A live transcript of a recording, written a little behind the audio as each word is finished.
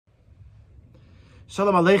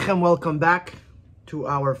Shalom Aleichem, welcome back to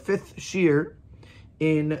our fifth Shiur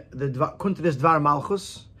in the Kuntres Dvar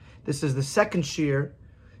Malchus. This is the second Shiur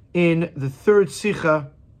in the third Sicha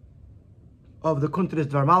of the Kuntres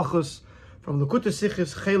Dvar Malchus from the Likutei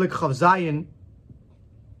Sichos Chelik Chav Zayin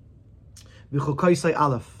B'Chukaisei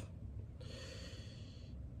Aleph.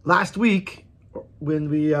 Last week, when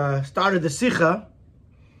we started the Sicha,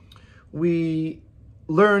 we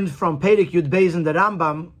learned from Perek Yud Beis in the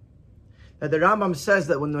Rambam that the Rambam says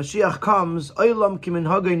that when the Mashiach comes, Olam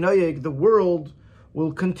kiminhagei noyeg, the world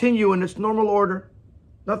will continue in its normal order.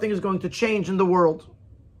 Nothing is going to change in the world.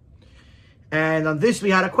 And on this we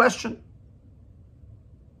had a question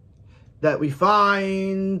that we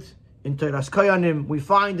find in Toras Koyanim, we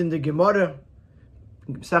find in the Gemara,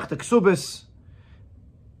 in Masechta Ksubis,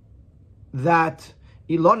 that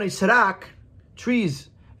Ilonei Serak, trees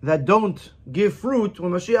that don't give fruit,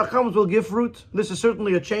 when Mashiach comes, will give fruit. This is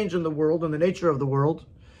certainly a change in the world, in the nature of the world.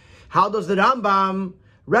 How does the Rambam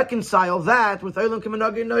reconcile that with Olam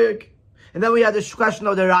Kiminhagei Noyeg? And then we had this question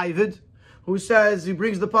of the Ravid, who says, he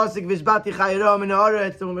brings the pasuk, Vizbati Chayram in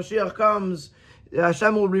Haaretz, that when Mashiach comes,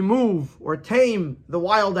 Hashem will remove or tame the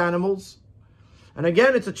wild animals. And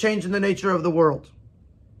again, it's a change in the nature of the world.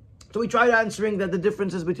 So we tried answering that the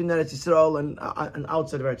differences between Eretz Yisrael and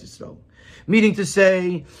outside of Eretz Yisrael. Meaning to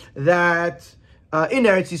say that in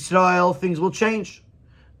Eretz Yisrael, things will change.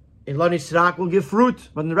 In Lani Srak will give fruit,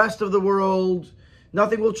 but in the rest of the world,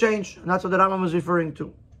 nothing will change. And that's what the Rambam was referring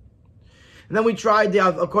to. And then we tried,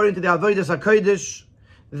 according to the Avodas HaKodesh,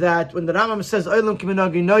 that when the Rambam says, Olam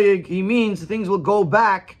Kiminhagei Noyeg, he means things will go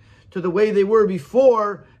back to the way they were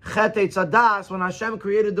before Chet Eitz Hadas, when Hashem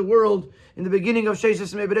created the world in the beginning of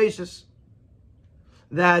Sheishas Mebereishis.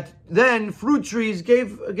 That then fruit trees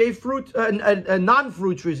gave fruit, and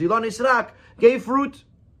non-fruit trees, Ilonei Serak, gave fruit.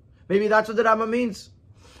 Maybe that's what the Rambam means.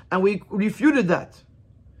 And we refuted that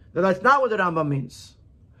that's not what the Rambam means.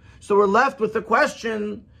 So we're left with the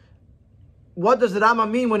question, what does the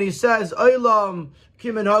Rambam mean when he says, Olam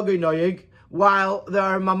Kiminhagei Noyeg, while there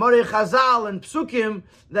are Mamorei Chazal and Psukim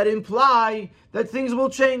that imply that things will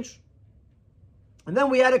change? And then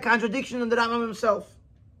we had a contradiction in the Rambam himself.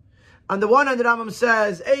 On the one hand, the Rambam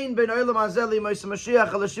says, Ein ben Olam Hazeh Moshe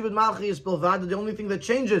Mashiach ala Shibud Malchus Bilvad. The only thing that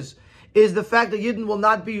changes is the fact that Yidden will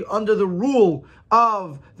not be under the rule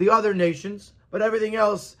of the other nations, but everything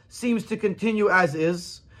else seems to continue as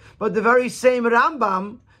is. But the very same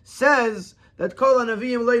Rambam says that Kol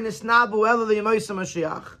HaNaviim lo nisnabu ela Moshe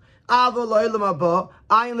Mashiach. That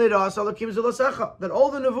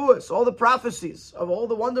all the nevuos, all the prophecies of all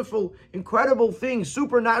the wonderful, incredible things,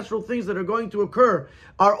 supernatural things that are going to occur,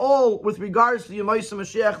 are all with regards to Moshe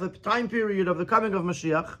Mashiach, the time period of the coming of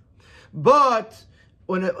Mashiach. But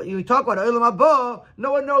when you talk about Olam Haba,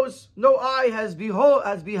 no one knows, no eye has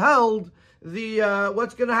beheld the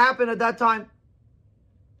what's going to happen at that time.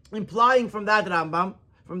 Implying from that Rambam,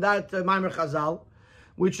 from that Maimer Chazal,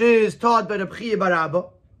 which is taught by Rabbi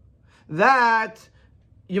Barabba, that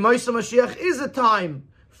Moshe Mashiach is a time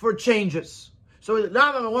for changes. So the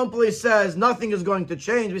Rambam in one place says nothing is going to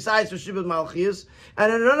change besides for Shibud Malchus,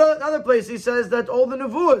 and in another place he says that all the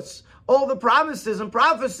nevuos, all the promises and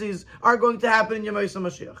prophecies are going to happen in Moshe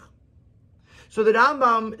Mashiach. So the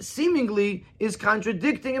Rambam seemingly is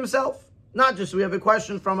contradicting himself. Not just we have a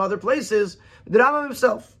question from other places, the Rambam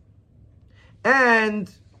himself.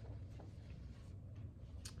 And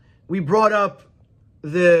we brought up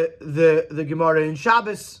the Gemara in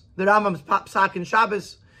Shabbos, the Rambam's psak in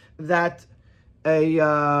Shabbos, that a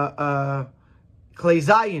klei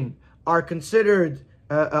zayin are considered,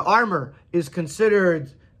 armor is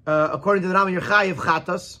considered, according to the Rambam, Yerchayev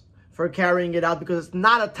Chatas, for carrying it out, because it's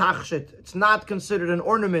not a tachshit, it's not considered an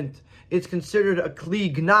ornament, it's considered a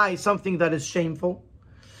kli gnai, something that is shameful.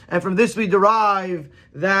 And from this we derive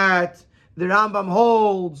that the Rambam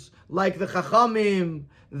holds, like the Chachamim,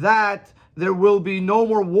 that there will be no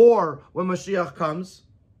more war when Mashiach comes,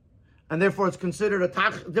 and therefore it's considered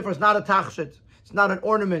therefore it's not a tachshit, it's not an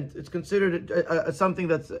ornament, it's considered something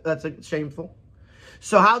that's shameful.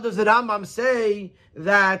 So how does the Rambam say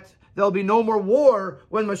that there'll be no more war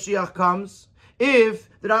when Mashiach comes, if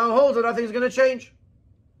the Rambam holds that nothing's going to change?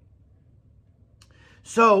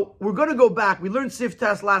 So we're going to go back. We learned Sif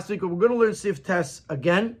Tes last week, but we're going to learn Sif Tes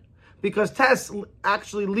again, because Tes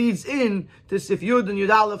actually leads in to Sif Yud and Yud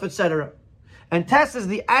Aleph, etc. And Tes is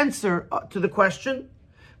the answer to the question,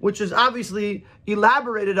 which is obviously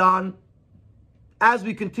elaborated on as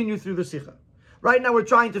we continue through the Sicha. Right now we're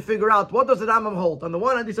trying to figure out what does the Rambam hold. On the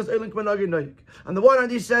one hand he says Eilim K'menagi Noyik. On the one hand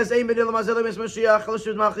he says Ein B'Nilam Azelim Es Mashiach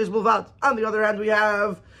Chaloshut Malchis Bulvat. On the other hand we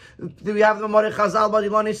have the Mamorei Chazal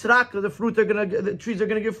Badilon Yisrak, the trees are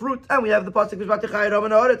gonna give fruit, and we have the pasuk V'Vatechai Ram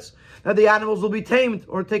and Haaretz, that the animals will be tamed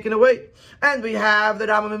or taken away. And we have the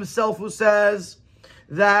Rambam himself who says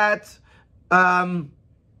that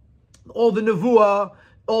all the nevuah,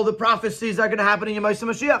 all the prophecies are going to happen in Yemei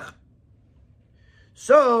Mashiach.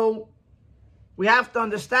 So we have to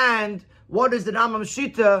understand what is the Rambam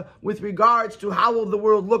Shita with regards to how will the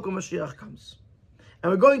world look when Mashiach comes.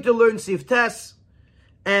 And we're going to learn Sif Tes,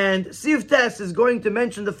 and Sif Tes is going to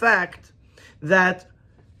mention the fact that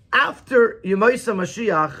after Yemei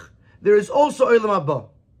Mashiach there is also Olam Haba.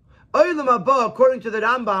 Olam Haba, according to the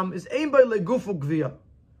Rambam, is Ein Bei Legufu Gvia.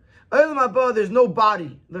 Olam Haba, there's no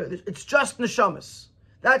body. It's just neshamas.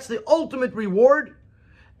 That's the ultimate reward,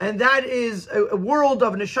 and that is a world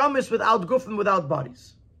of neshamas without gufim, without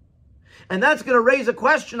bodies. And that's going to raise a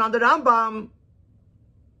question on the Rambam.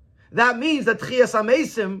 That means that Tchias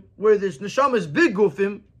HaMeisim, where there's neshamas big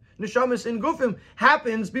gufim, neshamas in gufim,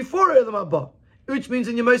 happens before Olam Haba, which means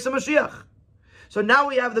in Yemei Mashiach. So now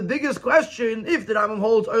we have the biggest question: if the Rambam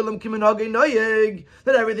holds Olam Kiminhagei Noyeg,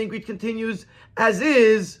 that everything continues as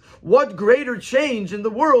is, what greater change in the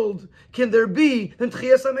world can there be than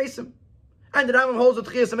Tchias HaMeisim? And the Rambam holds that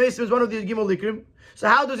Tchias HaMeisim is one of the Gimel Likrim. So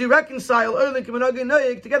how does he reconcile Olam Kiminhagei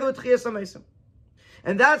Noyeg together with Tchias HaMeisim?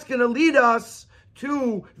 And that's going to lead us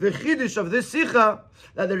to the Chiddush of this Sicha,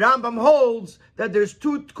 that the Rambam holds that there's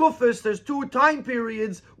two tkufas, there's two time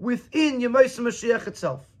periods within Yemei Mashiach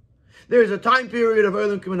itself. There's a time period of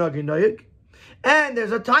Olam Kiminhagei Noyeg, and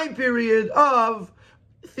there's a time period of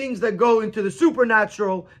things that go into the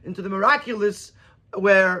supernatural, into the miraculous,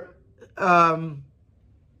 where Olam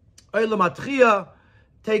HaTchiyah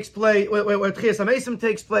takes place, where Tchias HaMeisim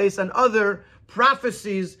takes place, and other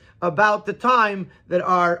prophecies about the time that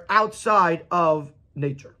are outside of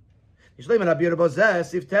nature. How is it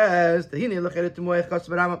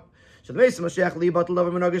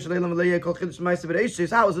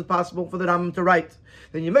possible for the Rambam to write?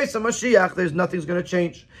 Then Yemei Mashiach, there's nothing's going to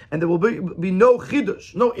change, and there will be no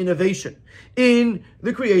chidush, no innovation in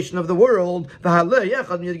the creation of the world. One of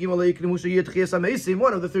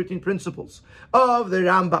the 13 principles of the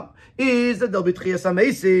Rambam is that there'll be Tchias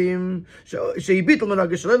HaMeisim,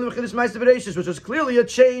 which is clearly a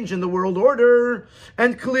change in the world order,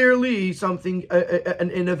 and clearly something, an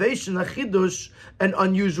innovation, a chidush, an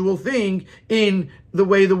unusual thing in the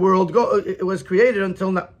way the world it was created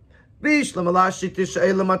until now. Now,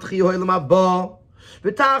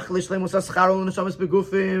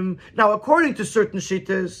 according to certain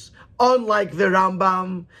shittas, unlike the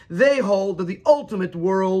Rambam, they hold that the ultimate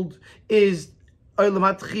world is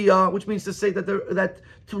Olam HaTchiyah, which means to say that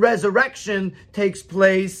resurrection takes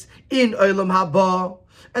place in Olam Haba,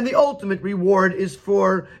 and the ultimate reward is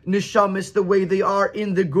for neshamis the way they are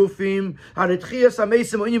in the gufim. Then Tchias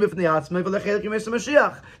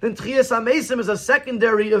HaMeisim is a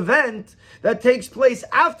secondary event that takes place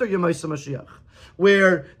after Yemei Mashiach,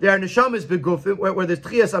 where there are neshamis begufim, where there's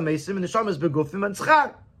Tchias HaMeisim and neshamis begufim and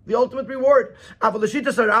tzchar, the ultimate reward. But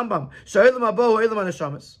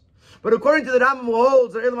according to the Rambam who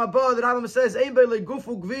holds that Olam Haba, the Rambam says Ein Bei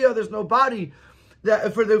Legufu Gvia, there's no body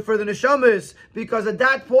for the neshamas, because at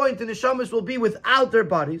that point the neshamas will be without their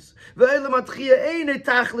bodies. And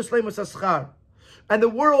the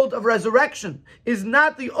world of resurrection is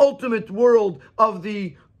not the ultimate world of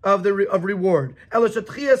reward.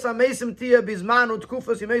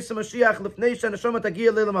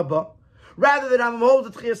 Rather, the Rambam holds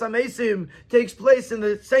that Tchias HaMeisim takes place in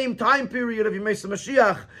the same time period of Yemei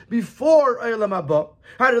Mashiach before Olam Haba.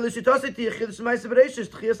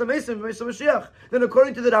 Then,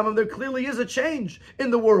 according to the Rambam, there clearly is a change in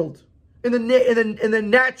the world, in the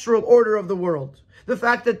natural order of the world. The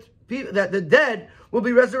fact that the dead will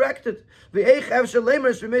be resurrected. So how could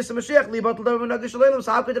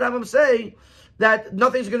the Rambam say that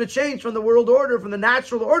nothing's going to change from the world order, from the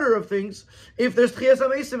natural order of things, if there's Tchias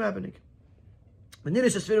HaMeisim happening? So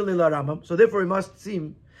therefore, it must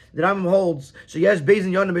seem the Rambam holds. So yes,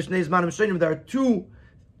 there are two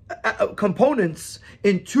components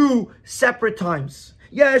in two separate times.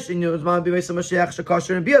 Yes, there's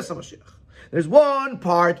one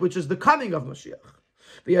part which is the coming of Mashiach.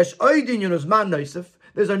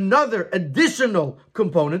 There's another additional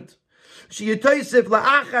component, which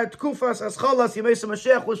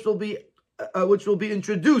will be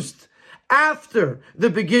introduced after the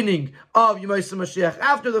beginning of Yemei Mashiach,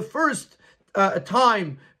 after the first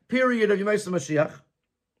time period of Yemei Mashiach,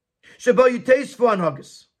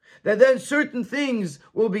 that then certain things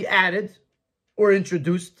will be added, or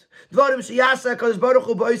introduced. Things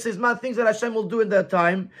that Hashem will do in that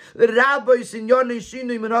time, including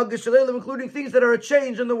things that are a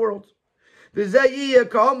change in the world. And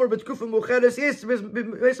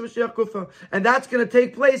that's going to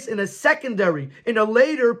take place in a secondary, in a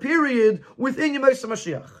later period within Yemei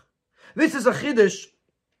Mashiach. This is a chiddush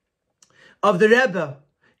of the Rebbe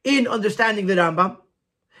in understanding the Rambam.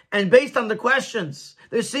 And based on the questions,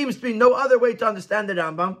 there seems to be no other way to understand the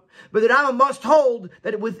Rambam. But the Rambam must hold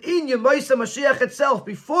that within Yemei Mashiach itself,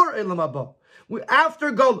 before Elam Haba,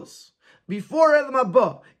 after Golus, before Elam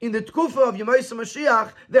Haba, in the Tkufa of Yemei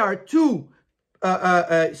Mashiach, there are two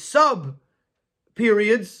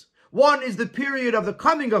sub-periods. One is the period of the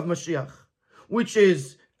coming of Mashiach, which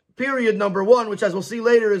is period number one, which, as we'll see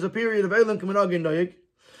later, is a period of Elam K'minhag Noyeg.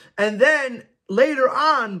 And then later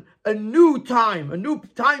on, a new time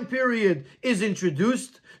period is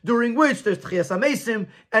introduced, during which there's Tchias HaMesim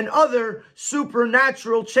and other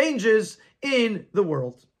supernatural changes in the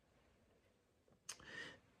world.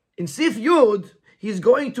 In Sif Yud, he's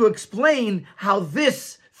going to explain how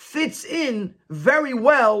this fits in very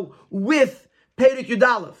well with Perek Yud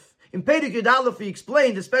Aleph. In Perek Yud Aleph, he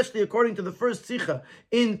explained, especially according to the first Sicha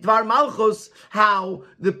in Dvar Malchus, how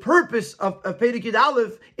the purpose of Perek Yud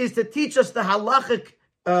Aleph is to teach us the halachic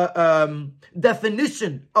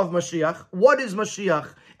definition of Mashiach. What is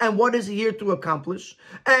Mashiach? And what is he here to accomplish?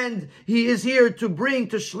 And he is here to bring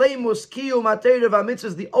to Shleimus Kiyum HaTorah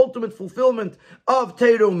VaMitzvahs, the ultimate fulfillment of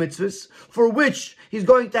Torah Mitzvahs, for which he's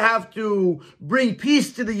going to have to bring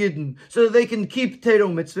peace to the Yidden so that they can keep Torah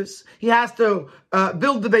Mitzvahs. He has to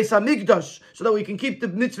build the Beis HaMikdash so that we can keep the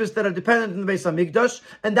mitzvahs that are dependent on the Beis HaMikdash,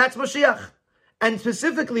 and that's Mashiach. And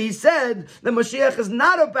specifically, he said that Mashiach is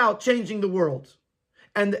not about changing the world.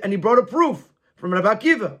 And he brought a proof from Rabbi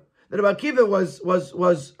Akiva, that Rabbi Akiva was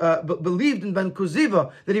believed in Ben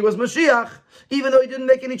Kuziva, that he was Mashiach, even though he didn't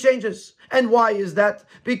make any changes. And why is that?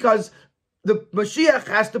 Because the Mashiach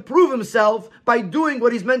has to prove himself by doing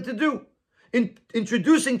what he's meant to do.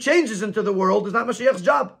 Introducing changes into the world is not Mashiach's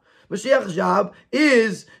job. Mashiach's job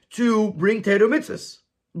is to bring Torah mitzvahs,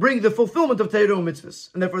 bring the fulfillment of Torah mitzvahs.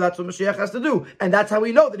 And therefore that's what Mashiach has to do. And that's how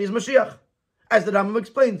we know that he's Mashiach, as the Rambam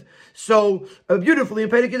explained so beautifully in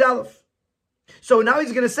Perek Yud Aleph. So now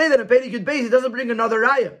he's going to say that in Perek Yud Beis he doesn't bring another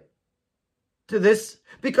raya to this,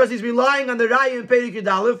 because he's relying on the raya in Perek Yud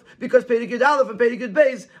Aleph, because Perek Yud Aleph and Perek Yud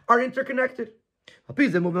Beis are interconnected. And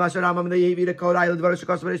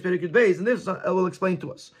this will explain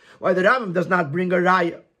to us why the Rambam does not bring a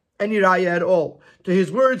raya, any raya at all, to his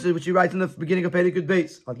words, which he writes in the beginning of Perek Yud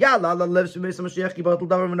Beis.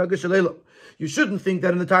 You shouldn't think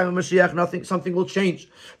that in the time of Mashiach something will change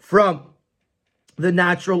from the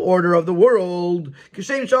natural order of the world, as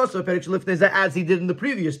he did in the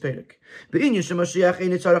previous Perek. When he said the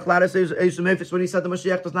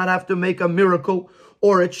Mashiach does not have to make a miracle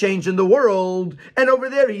or a change in the world, and over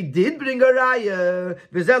there he did bring a raya,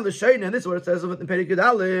 and this is what it says in Perek Yud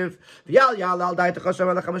Aleph.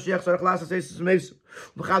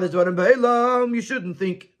 You shouldn't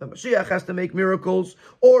think that Mashiach has to make miracles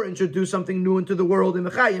or introduce something new into the world, or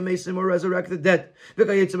resurrect the dead,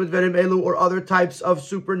 or other types of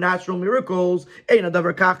supernatural miracles.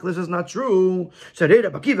 This is not true.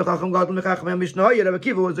 Rabbi Akiva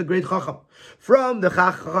was a great chacham from the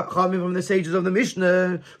chachamim, from the sages of the Mishnah,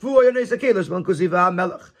 and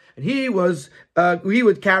he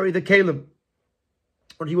would carry the kelim,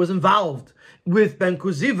 or he was involved with Ben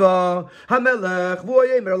Kuziva, HaMelech,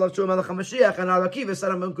 and Rabbi Akiva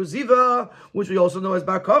said on Ben Kuziva, which we also know as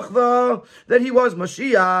Bar Kochva, that he was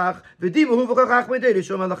Mashiach,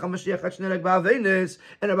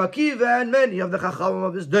 and Rabbi Akiva and many of the Chachamim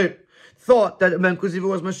of his day thought that Ben Kuziva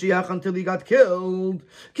was Mashiach until he got killed.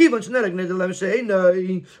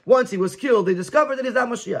 Once he was killed, they discovered that he's not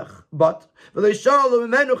Mashiach. But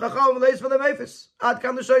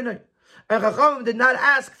and Chachamim did not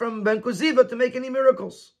ask from Ben Kuziva to make any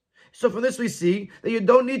miracles. So from this we see that you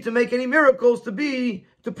don't need to make any miracles to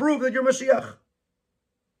prove that you're Mashiach.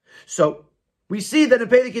 So we see that in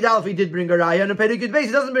Perek Yud Aleph he did bring a raya, and in Perek Yud Beis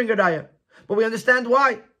he doesn't bring a raya. But we understand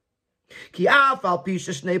why. Because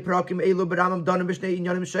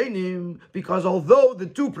although the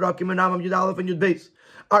two prakim in Rambam Yud Aleph and Yud Beis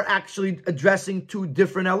are actually addressing two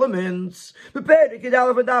different elements, in Perek Yud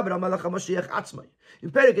Aleph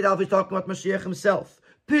he's talking about Mashiach himself,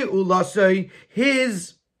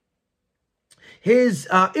 his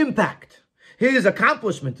impact, his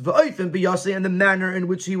accomplishment, and the manner in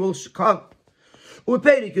which he will come. And the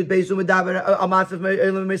Perek Yud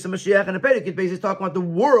Beis is talking about the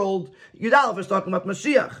world. Yud Aleph is talking about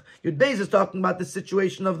Mashiach. Yud Beis is talking about the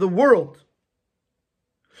situation of the world.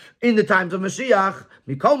 in the times of Mashiach.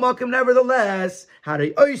 Mikol Makim, nevertheless,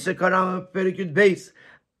 Harei Oisek Haram Perek Yud Beis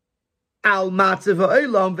Al Matzav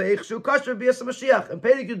Ha'olam Ve'echshu Kasher B'Yas Mashiach. And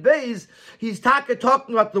Perek Yud Beis, he's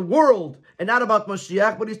talking about the world and not about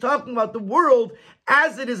Mashiach, but he's talking about the world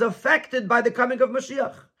as it is affected by the coming of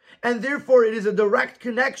Mashiach. And therefore, it is a direct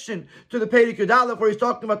connection to the Perek Yud Aleph, where he's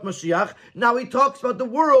talking about Mashiach. Now he talks about the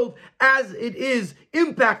world as it is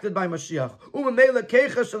impacted by Mashiach. Umemela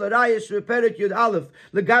Keicha Shel Arayish Perek Yud Aleph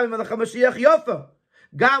Legabi Melech HaMashiach Yafa.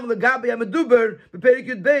 Gam Legabi HaMeduber Perek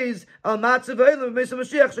Yud Beis Al Matzav Ha'olam Ve'Mesa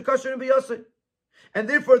Mashiach Shekasher B'Yosei. And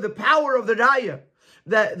therefore, the power of the Raya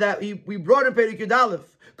that we brought in Perek Yud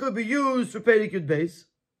Aleph could be used for Perek Yud Beis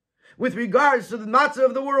with regards to the Matzah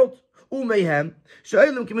of the world. Umehem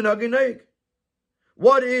Sha'olam Kiminhagei Noeg.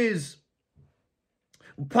 What is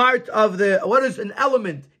an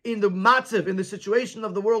element in the matzav, in the situation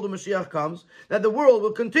of the world when Mashiach comes, that the world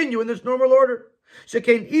will continue in this normal order?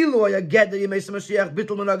 Because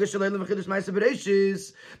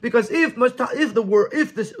if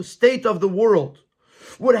the state of the world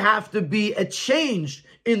would have to be a change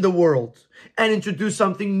in the world and introduce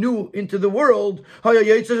something new into the world,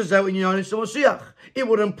 it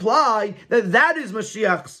would imply that is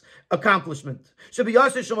Mashiach's accomplishment. That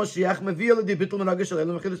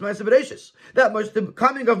the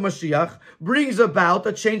coming of Mashiach brings about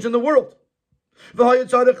a change in the world. Then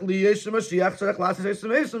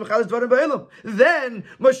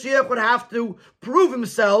Mashiach would have to prove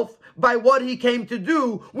himself by what he came to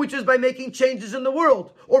do, which is by making changes in the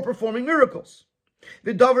world or performing miracles.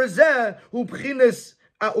 And that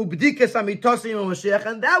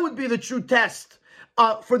would be the true test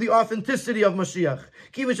for the authenticity of Mashiach.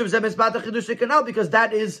 Because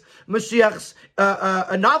that is Mashiach's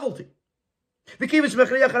a novelty. And since in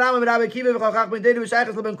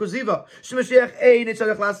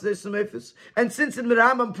the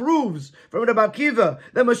Rambam proves from Rabbi Akiva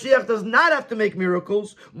that Mashiach does not have to make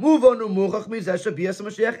miracles,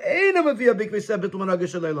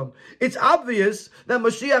 it's obvious that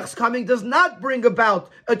Mashiach's coming does not bring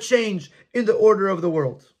about a change in the order of the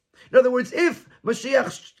world. In other words, if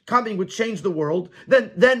Mashiach's coming would change the world,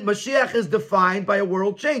 then Mashiach is defined by a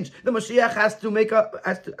world change. The Mashiach has to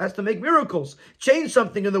make miracles, change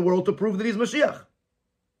something in the world to prove that he's Mashiach.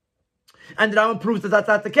 And the Rambam proves that that's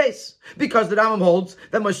not the case, because the Rambam holds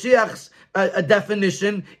that Mashiach's a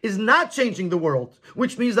definition is not changing the world,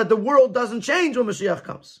 which means that the world doesn't change when Mashiach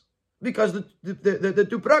comes, because the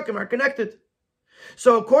two prakim are connected.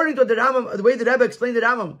 So according to the Rambam, the way the Rebbe explained the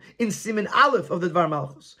Rambam in Siman Aleph of the Dvar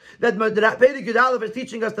Malchus, that the Perek Yud Aleph is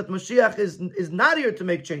teaching us that Mashiach is not here to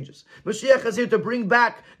make changes. Mashiach is here to bring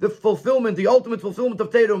back the fulfillment, the ultimate fulfillment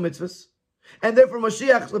of Torah mitzvahs. And therefore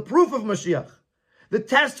Mashiach, the proof of Mashiach, the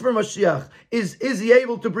test for Mashiach is he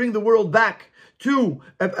able to bring the world back to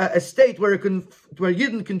a state where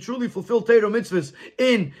Yidden can truly fulfill Torah mitzvahs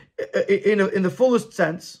in the fullest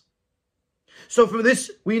sense. So from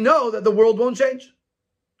this, we know that the world won't change.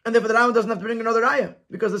 And therefore the Rambam doesn't have to bring another raya,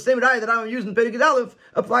 because the same raya that Rambam used in Perek Yud Aleph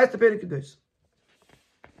applies to Perek Yud Beis.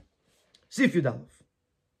 Sif Yud Aleph.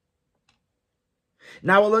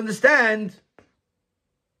 Now we'll understand.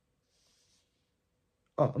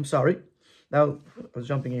 Oh, I'm sorry. Now, I was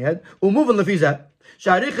jumping ahead. Umuvan lefizah.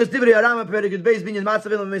 Sharichas divrei Rambam Perek Yud Beis binyan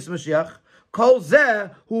matzav el meis Mashiach. Kol zeh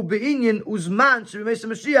hu beinyan uzman shebeis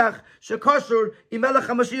Mashiach shekashur imelech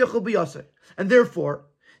HaMashiach hu b'yaseh. And therefore,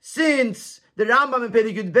 since the Rambam in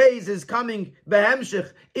Perek Yud Beis is coming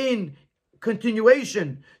behemshich in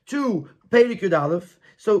continuation to Perek Yud Aleph,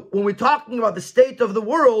 so when we're talking about the state of the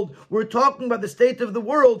world, we're talking about the state of the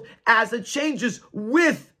world as it changes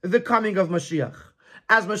with the coming of Mashiach.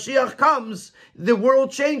 As Mashiach comes, the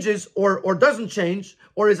world changes or doesn't change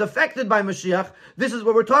or is affected by Mashiach. This is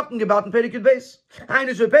what we're talking about in Perek Yud Beis. In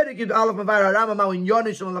Perek Yud Aleph, the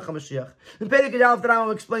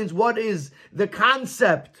Rambam explains what is the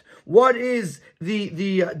concept, what is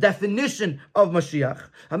the definition of Mashiach.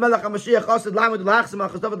 Mashiach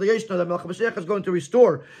is going to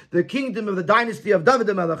restore the kingdom of the dynasty of David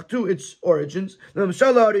HaMelech to its origins, to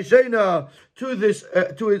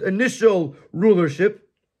its initial rulership.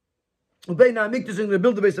 Is going to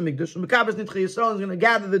build the base of Mikdash. Is going to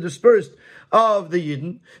gather the dispersed of the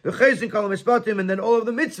Yidden. And then all of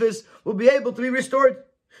the mitzvahs will be able to be restored.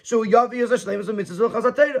 So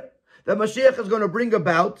that Mashiach is going to bring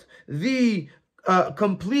about the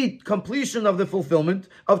completion of the fulfillment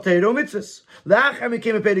of Torah mitzvahs.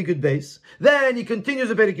 Then he continues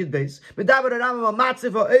the Perek Yud Beis.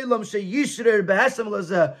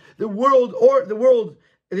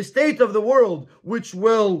 The state of the world, which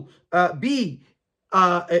will be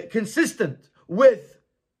consistent with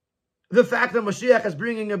the fact that Mashiach is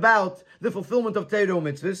bringing about the fulfillment of Torah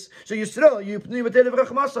mitzvahs. So Yisrael,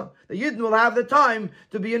 the Yidden will have the time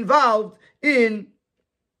to be involved in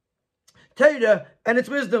Torah and its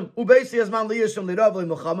wisdom. There won't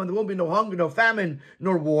be no hunger, no famine,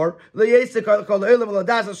 nor war. And the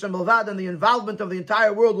involvement of the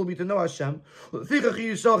entire world will be to know Hashem. The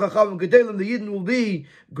Yidden will be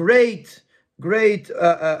great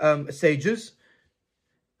sages.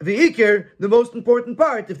 The Iker, the most important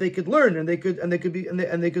part, if they could learn and they could be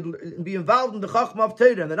involved in the Chachma of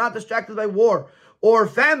Torah, and they're not distracted by war or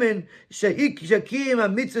famine,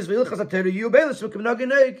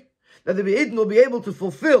 that the Yidden will be able to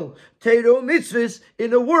fulfill Torah mitzvahs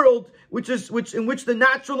in a world in which the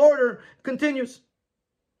natural order continues.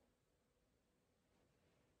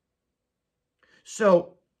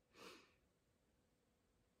 So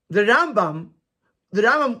the Rambam,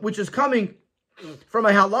 which is coming from a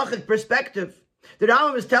halachic perspective, the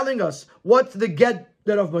Rambam is telling us what's the get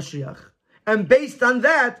of Mashiach, and based on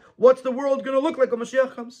that, what's the world going to look like when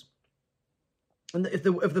Mashiach comes. And if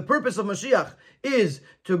the purpose of Mashiach is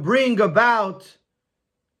to bring about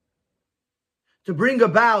a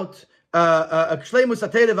shleimus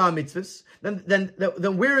hatera v'amitzvos,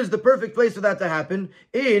 then where is the perfect place for that to happen?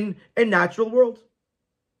 In a natural world.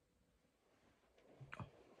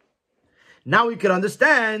 Now we can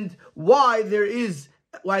understand why there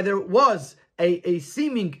was a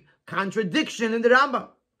seeming contradiction in the Rambam,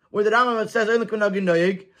 where the Rambam says,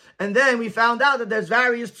 and then we found out that there's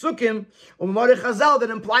various psukim or Memorei Chazal that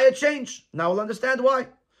imply a change. Now we'll understand why.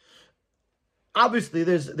 Obviously,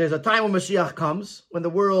 there's a time when Mashiach comes, when the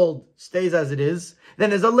world stays as it is.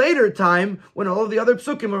 Then there's a later time when all of the other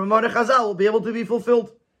psukim or Memorei Chazal will be able to be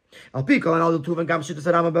fulfilled. Based on this,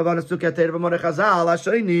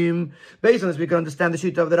 we can understand the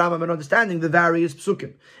Shita of the Rambam and understanding the various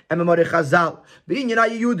psukim and Memorei Chazal.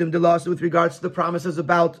 With regards to the promises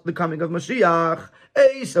about the coming of Mashiach,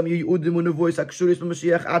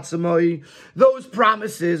 those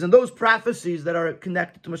promises and those prophecies that are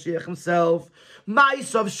connected to Mashiach himself,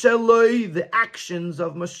 the actions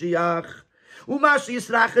of Mashiach, and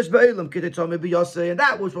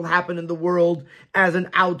that which will happen in the world as an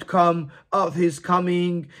outcome of his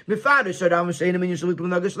coming. The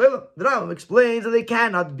Rambam explains that there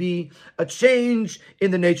cannot be a change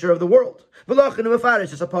in the nature of the world. Therefore, when it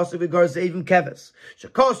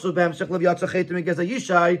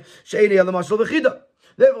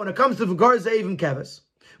comes to V'gar Zeivim Keves,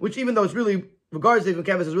 which even though it's really V'gar Zeivim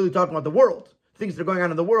Keves is really talking about the world, things that are going on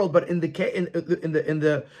in the world, but in the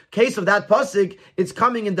case of that pasuk, it's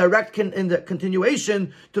coming in direct in the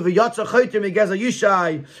continuation to V'yatsa Chayter Megeza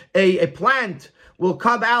Yishai. A plant will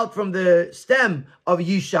come out from the stem of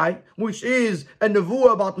Yishai, which is a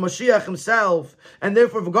nevuah about Mashiach himself, and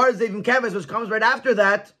therefore V'gar Zeivim Keves, which comes right after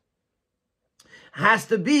that, has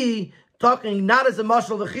to be talking not as a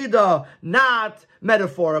mashal v'chida, not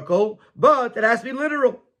metaphorical, but it has to be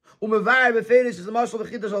literal. And he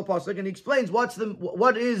explains what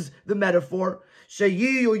is the metaphor. That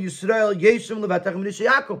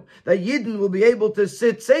Yidden will be able to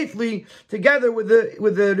sit safely together with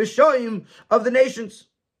the Rishoyim of the nations,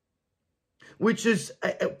 which is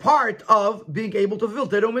a part of being able to fulfill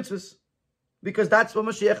Torah mitzvahs, because that's what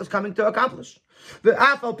Mashiach is coming to accomplish. And even though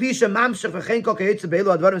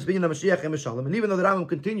the Rambam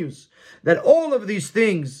continues that all of these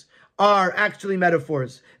things are actually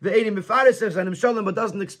metaphors, but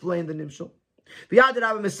doesn't explain the nimshal. He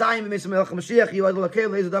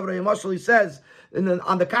says, and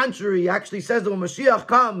on the contrary, he actually says that when Mashiach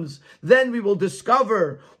comes, then we will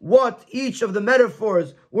discover what each of the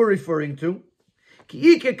metaphors were referring to.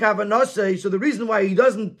 So the reason why he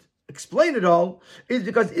doesn't explain it all is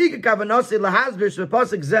because the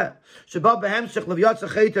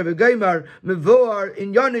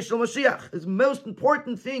most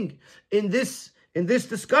important thing in this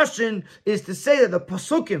discussion is to say that the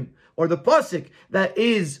pasukim or the pasuk that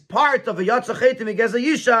is part of a Yatsa Chaytim Megeza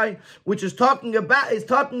Yishai, which is talking about the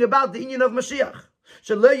inyan of Mashiach.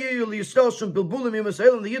 The Yidden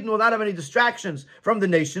will not have any distractions from the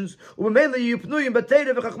nations. That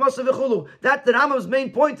the Rambam's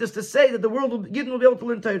main point is to say that the Yidden will be able to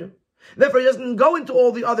learn Torah. Therefore, he doesn't go into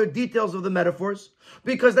all the other details of the metaphors,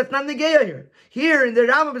 because that's not Negeah here. Here in the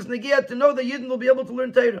Rambam is Negeah to know that Yidden will be able to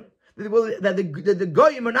learn Torah. That the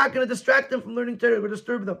Goyim are not going to distract them from learning Torah or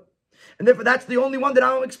disturb them. And therefore, that's the only one that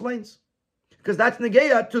Rambam explains, because that's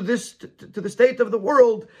Negeah to the state of the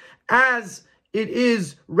world as it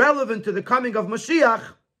is relevant to the coming of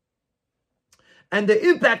Mashiach and the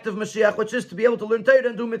impact of Mashiach, which is to be able to learn Torah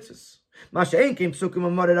and do mitzvahs. But when you're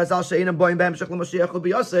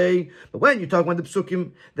talking about the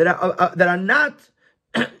psukim that are not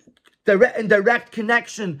in direct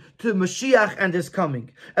connection to Mashiach and his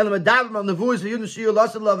coming,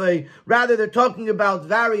 rather they're talking about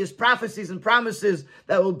various prophecies and promises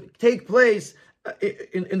that will take place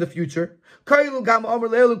in the future, including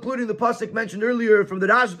the pasuk mentioned earlier from the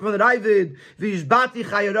David,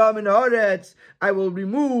 I will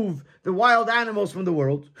remove the wild animals from the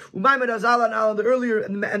world. And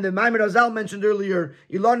the Maimed Azal mentioned earlier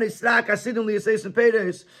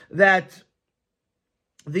that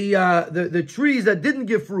the trees that didn't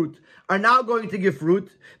give fruit are now going to give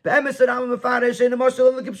fruit. The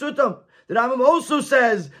Rambam also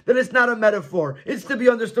says that it's not a metaphor; it's to be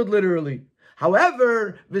understood literally.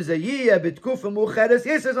 However, these things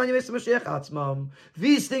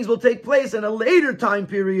will take place in a later time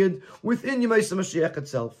period within Yemei Mashiach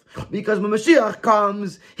itself. Because when Mashiach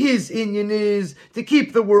comes, his inyan is to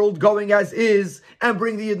keep the world going as is and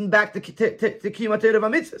bring the Yidden back to Kiymat Erev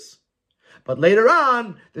HaMitzvos. But later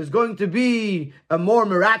on, there's going to be a more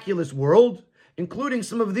miraculous world, including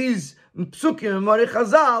some of these psukim and Marei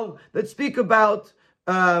Chazal that speak about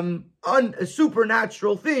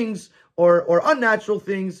supernatural things or unnatural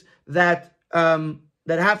things that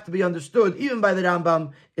have to be understood even by the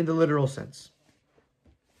Rambam in the literal sense.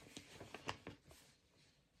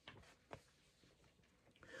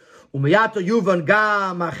 Umiyato yuvan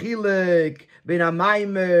ga machilek ben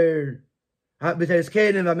amaymer. And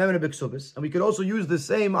we could also use the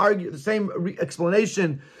same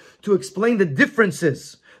explanation to explain the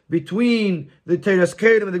differences between the Teras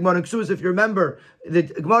Kerim and the Gemara in Ksubis. If you remember, the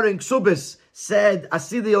Gemara in Ksubis said,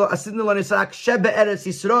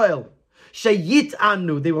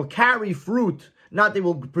 they will carry fruit, not they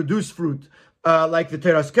will produce fruit, like the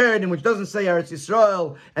Teras Kerim, which doesn't say Eretz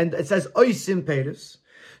Yisrael, and it says Oisim Peres.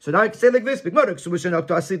 So now I can say like this: that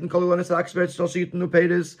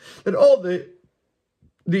all the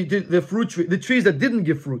fruit tree, the trees that didn't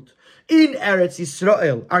give fruit in Eretz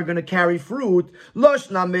Yisrael are going to carry fruit.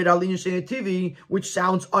 Which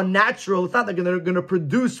sounds unnatural. It's not that they're going to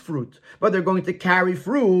produce fruit, but they're going to carry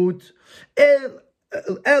fruit. It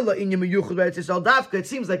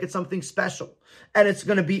seems like it's something special, and it's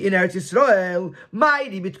going to be in Eretz Yisrael.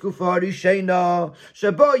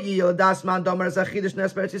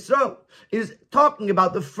 Is talking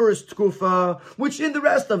about the first tkufa, which in the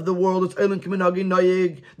rest of the world is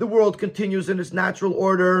the world continues in its natural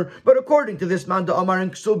order. But according to this man Amar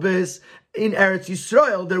and Ksubis, in Eretz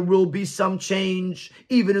Yisrael there will be some change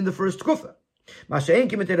even in the first tkufa. In the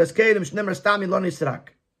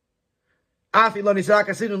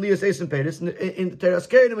Teras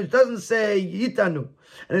Kerim, which doesn't say Yitanu,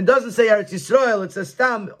 and it doesn't say Eretz Yisrael, it says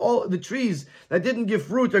Stam, all the trees that didn't give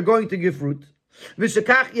fruit are going to give fruit. And the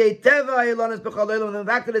fact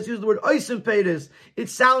that it's used the word Oisim Peres, it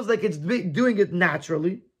sounds like it's doing it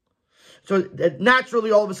naturally. So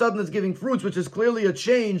naturally, all of a sudden, it's giving fruits, which is clearly a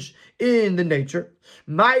change in the nature.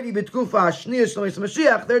 They're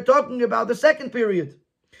talking about the second period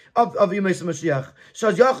of Yemei Mashiach.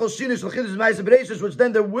 Which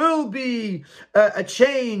then there will be a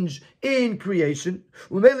change in creation.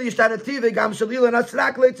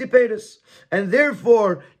 And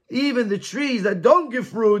therefore, even the trees that don't give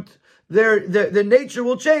fruit, their nature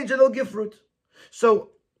will change and they'll give fruit.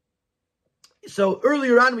 So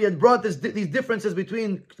earlier on, we had brought these differences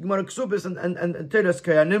between Gemara Ksubis and Teras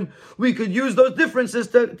Kerim. We could use those differences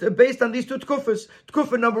to based on these two tkufas.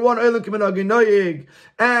 Tkufa number one, Oilim Kiminagi Noyig,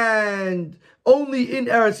 and only in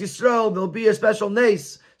Eretz Yisrael there'll be a special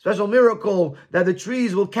nes, special miracle that the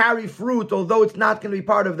trees will carry fruit, although it's not going to be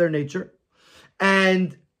part of their nature.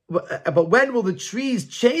 But when will the trees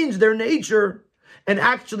change their nature and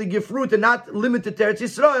actually give fruit and not limited to Eretz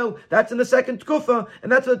Yisrael? That's in the second tkufa,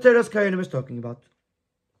 and that's what the Teras Kerim is talking about.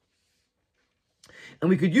 And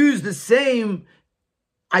we could use the same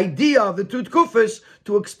idea of the two tkufas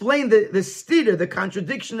to explain the stira, the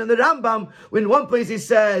contradiction in the Rambam. When in one place he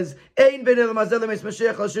says, there's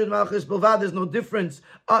no difference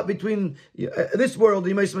between this world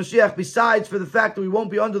and Yemei Mashiach, besides for the fact that we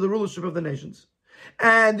won't be under the rulership of the nations.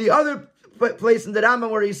 And the other place in the Rambam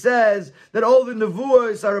where he says that all the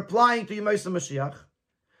nevuos are applying to Yemei Mashiach,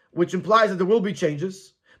 which implies that there will be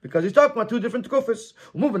changes, because he's talking about two different tkufas.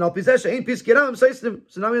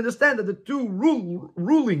 So now we understand that the two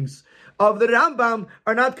rulings of the Rambam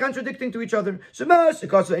are not contradicting to each other. When the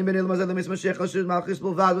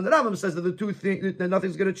Rambam says that the two things, that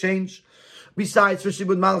nothing's going to change, besides for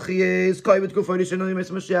Shibud Malchi,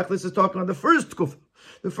 this is talking about the first tkufa,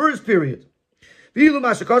 the first period. And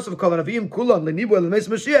that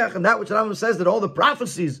which Rambam says that all the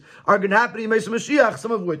prophecies are going to happen in Yemei Mashiach,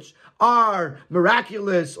 some of which are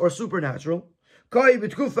miraculous or supernatural. This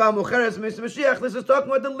is talking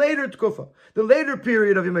about the later tkufa, the later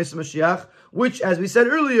period of Yemei Mashiach, which, as we said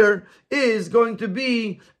earlier, is going to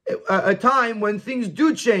be a time when things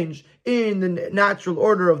do change in the natural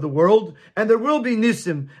order of the world, and there will be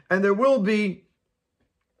nisim, and there will be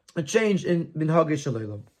a change in minhagei shel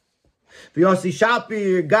V'yosi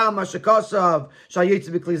Shapir Gam Hashakasav Shayitz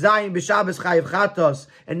B'Klizayim B'Shabbos Chayiv Chatos.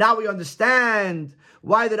 And now we understand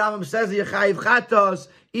why the Rambam says that Chayiv Chatos,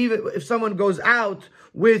 even if someone goes out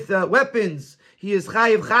with weapons, he is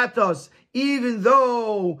Chayiv Chatos, even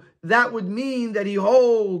though that would mean that he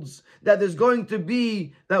holds that there's going to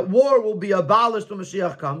be, that war will be abolished when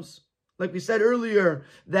Mashiach comes. Like we said earlier,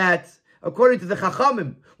 that according to the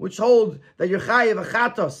Chachamim, which hold that you're Chayiv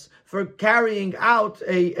Chatos for carrying out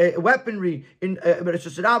a weaponry in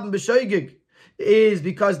is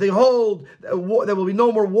because they hold that there will be no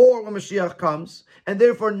more war when Mashiach comes, and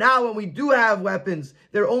therefore now when we do have weapons,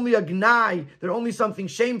 they're only a gnai, they're only something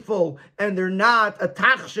shameful, and they're not a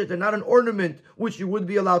tachshit, they're not an ornament which you would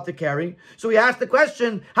be allowed to carry. So we ask the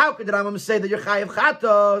question, how could the Rambam say that you're chayav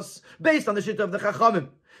chatos based on the shit of the Chachamim?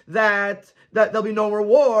 That there'll be no more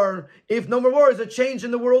war. If no more war is a change in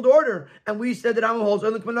the world order, and we said that Rambam holds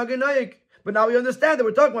only k'managei noyek. But now we understand that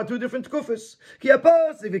we're talking about two different tkufas. The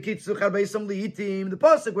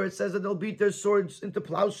pasuk where it says that they'll beat their swords into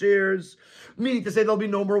plowshares, meaning to say there'll be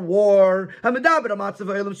no more war. The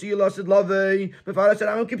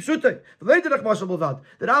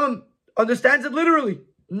Rambam understands it literally,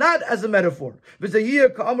 not as a metaphor. Which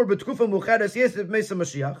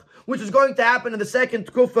is going to happen in the second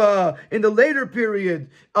tkufa, in the later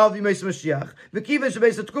period of Yemei Mashiach.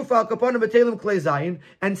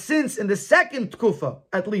 And since in the second tkufa,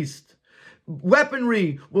 at least,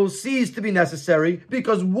 weaponry will cease to be necessary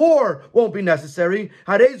because war won't be necessary.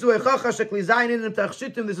 This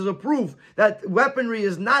is a proof that weaponry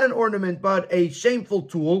is not an ornament but a shameful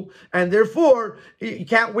tool, and therefore you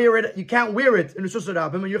can't wear it. You can't wear it in the Rishus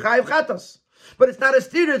Rabbim, and you're chayiv chatas. But it's not a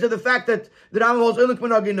steer to the fact that the Rambam holds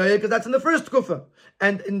because that's in the first kufa,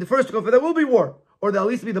 and in the first kufa there will be war, or there'll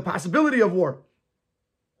at least be the possibility of war.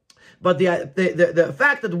 But the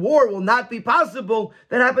fact that war will not be possible,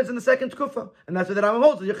 that happens in the second kufa. And that's what the Rambam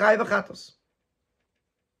holds, Yechayev Achatos.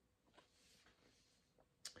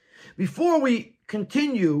 Before we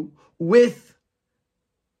continue with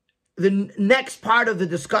the next part of the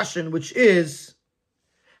discussion, which is,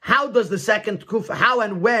 how does the second kufa, how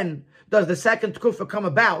and when does the second kufa come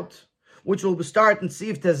about, which will start in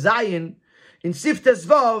Sif Tezayin. In Sif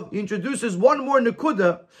Tezvav, he introduces one more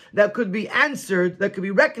nekuda that could be answered, that could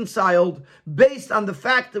be reconciled, based on the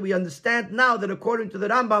fact that we understand now that according to the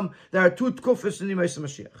Rambam, there are two tkufas in Yemei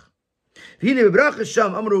Mashiach.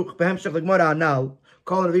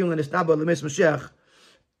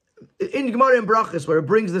 In Gemara in Brachas, where it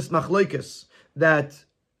brings this machlokes that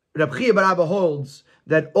Rabbi Rabbi holds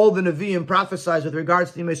that all the Nevi'im prophesies with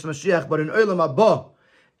regards to Yemei Mashiach, but in Olam Haba,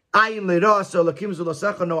 Ayin le'rasa lakim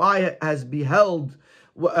zulasecha, no eye has beheld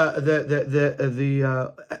what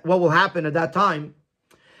will happen at that time,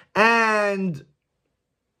 and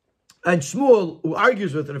Shmuel, who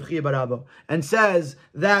argues with Rav Chiya bar Abba and says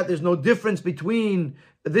that there's no difference between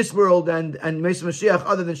this world and Yemei Mashiach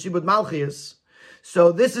other than Shibud Malchias.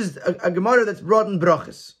 So this is a Gemara that's brought in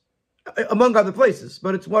Brachas, among other places,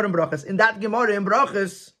 but it's brought in Brachas. In that Gemara in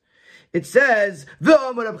Brachas, it says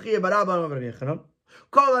V'amar Rav Chiya bar Abba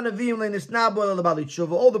all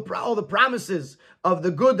the promises of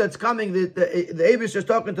the good that's coming, the Eibush is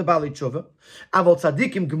talking to Bali Tshuva. But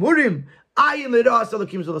tzaddikim gemurim,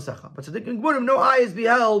 no eye has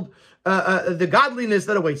beheld the godliness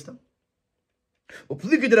that awaits them.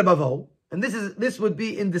 And this would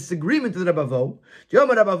be in disagreement with the Rabbi,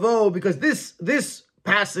 because this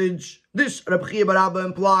passage, this Rabbi Chiya bar Abba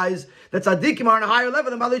implies that tzaddikim are on a higher level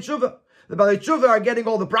than Bali Tshuva. The Balei Tshuva are getting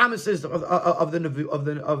all the promises of the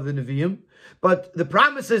Nevi'im, but the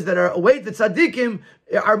promises that are await the tzaddikim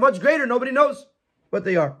are much greater. Nobody knows what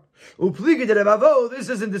they are. This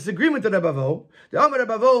is in disagreement with Rabbi. The Amar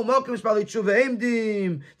Rabbi Malkim Balei Tshuva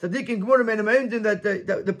Emdim tzaddikim gemurim emdim, that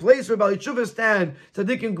the place where Balei Tshuva stand,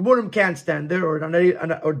 tzaddikim gemurim can't stand there, or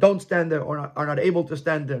don't stand there, or are not able to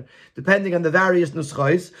stand there, depending on the various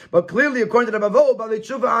nuschos. But clearly, according to Rabbi, Balei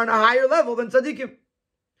Tshuva are on a higher level than tzaddikim.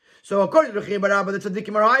 So according to Rav Chiya bar Abba, the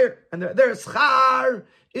tzaddikim are higher, and their schar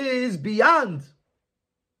is beyond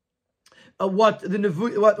what the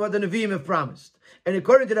Nevi'im have promised. And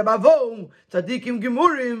according to the Bavo, tzaddikim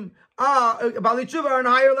gemurim, Balei Tshuva are on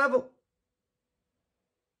a higher level.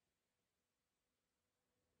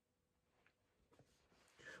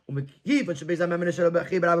 And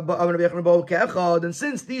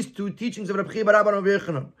since these two teachings of Rabbi Bar Abba and Rabbi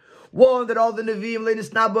Yochanan, one that all the Nevi'im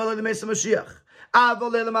leinis nabal the Mesa Mashiach, and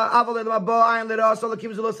kol Nevi'im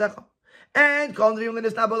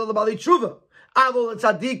leinis nabal the Bali Tshuva,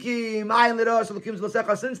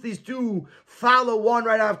 since these two follow one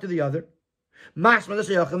right after the other,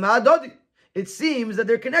 it seems that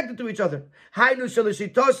they're connected to each other.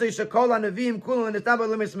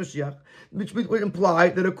 Which would imply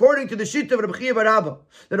that according to the Shitta of Rabbi Bar Abba,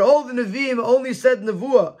 that all the Nevi'im only said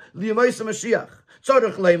Nevuah li'yomais Mashiach.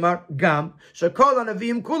 Tzarech leimar gam shekol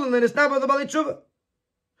haNevi'im kulan lenisnaba l'balei tshuva.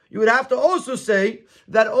 You would have to also say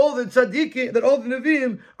that all the tzaddikim, that all the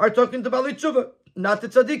Nevi'im are talking to balei tshuva, not the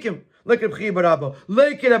tzaddikim, like Rabbi Bar Abba,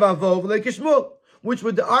 like Rabbi Avo, like Shmuel, which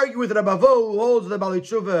would argue with Rabbi Avo, who holds that balei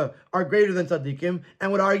tshuva are greater than tzaddikim,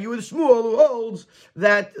 and would argue with Shmuel, who holds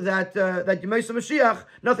that Yemei Mashiach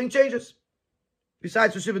nothing changes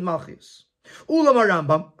besides Reshivit Malchus.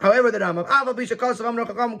 However, the Rambam,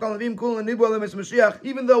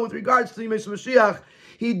 even though with regards to Yemei Mashiach,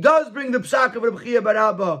 he does bring the psak of Rabbi Bar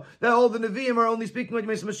Abba that all the Nevi'im are only speaking with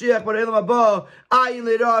Yemei Mashiach, but Elam Abba, Ayin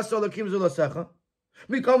Le'ra Solakim Zulasecha.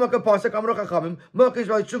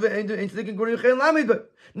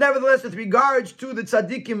 Nevertheless, with regards to the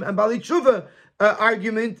tzaddikim and Bali Tshuva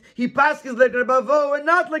argument, he passes like Rabbi Avo and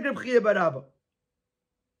not like Rabbi Bar Abba.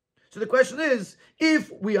 So the question is,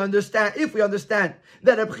 if we understand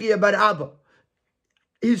that Rabbi Bar Abba,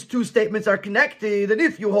 his two statements are connected, and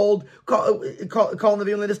if you hold Kol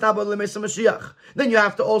Nevi'im Le'nisnaba L'Mesa Mashiach, then you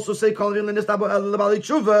have to also say Kol Nevi'im Le'nisnaba L'Bali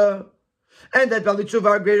Tshuva, and that Bali Tshuva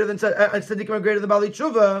are greater than Tzaddikim are greater than Bali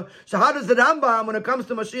Tshuva. So how does the Rambam, when it comes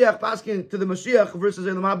to Mashiach, paskin to the Mashiach versus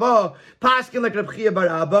Elam Haba, paskin like Rabbi Bar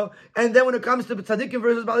Abba, and then when it comes to Tzaddikim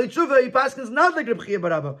versus Bali Tshuva, he paskins not like Rabbi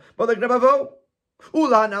Bar Abba, but like Rabbi Avo.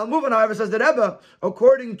 Ula, now move on, however, says the Rebbe,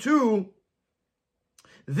 according to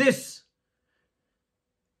this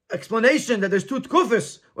explanation that there's two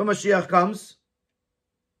tkufis when Mashiach comes,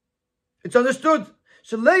 it's understood.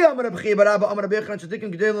 Rabbi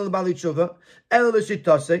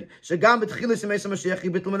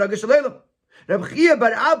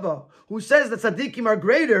Bar Abba, who says that tzaddikim are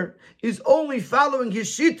greater, is only following his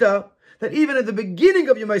shita that even at the beginning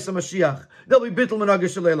of Yemei Mashiach, there'll be bittul menagah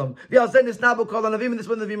shaleilam. V'alzen is nabu kol hanavim, and this is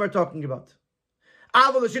what the Navim are talking about.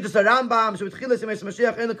 But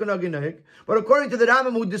according to the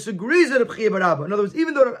Rambam, who disagrees with Rabbi Bar Abba, in other words,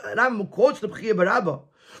 even though the Rambam quotes Rabbi Bar Abba,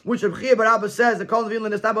 which Rabbi Bar Abba says that kol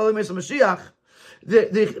hanavim is nabu Yemei Mashiach,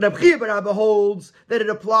 the Rabbi Bar Abba holds that it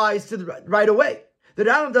applies to the right away. The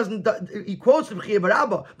Rambam doesn't, he quotes Rabbi Bar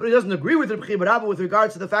Abba, but he doesn't agree with Rabbi Bar Abba with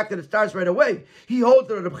regards to the fact that it starts right away. He holds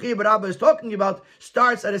that what Rabbi Bar Abba is talking about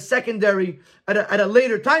starts at a secondary, at a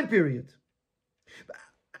later time period.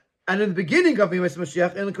 And in the beginning of Yemei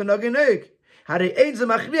Mashiach,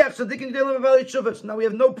 so now we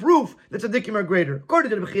have no proof that tzaddikim are greater.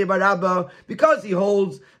 According to Rabbi Bar Abba, because he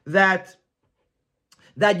holds that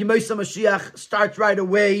Yemei Mashiach starts right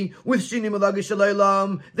away with Shini Menagah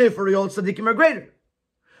Shaleilam, therefore he holds tzaddikim are greater.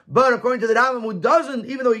 But according to the Rambam, who doesn't,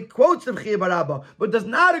 even though he quotes Rabbi Bar Abba, but does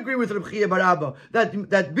not agree with Rabbi Bar Abba, that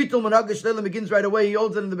Bitul Menagah Shaleilam begins right away, he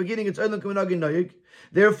holds that in the beginning it's Eilam K'Menagah Noyeg.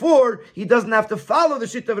 Therefore, he doesn't have to follow the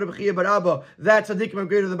shit of Rabbi Bar Abba that tzaddikim are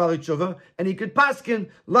greater than Bali Tshuva, and he could paskin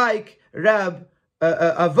like Rab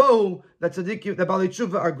Avo that tzaddikim, that Bali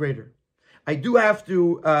Tshuva are greater. I do have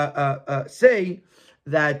to say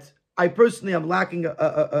that I personally am lacking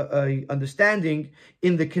a understanding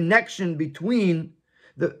in the connection between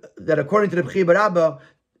that according to the Rabbi Bar Abba,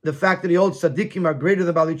 the fact that he holds tzaddikim are greater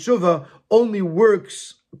than Bali Tshuva only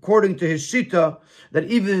works according to his shita that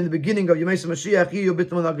even in the beginning of Yemei Mashiach,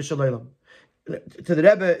 to the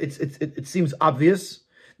Rebbe, it seems obvious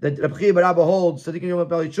that Rabbi Bar Abba holds tzaddikim Yom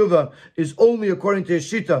Bali Tshuva is only according to his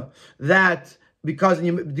shita that because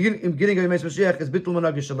in the beginning of Yemei Mashiach is Bitul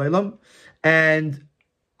Menagah Shaleilam, and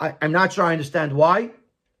I'm not sure I understand why.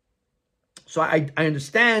 So I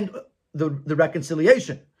understand the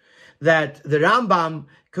reconciliation that the Rambam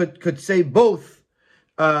could say both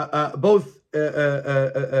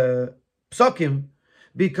psukim,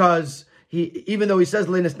 because even though he says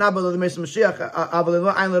he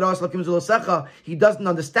doesn't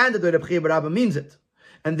understand it the way Rabbi Bar Abba means it,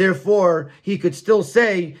 and therefore he could still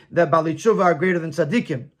say that Bali Tshuva are greater than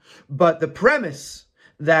tzaddikim. But the premise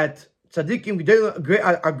that tzaddikim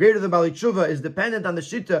are greater than Bali Tshuva is dependent on the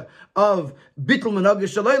shita of Bitul Menagah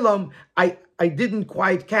Shaleilam. I didn't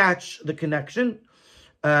quite catch the connection,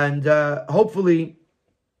 and hopefully,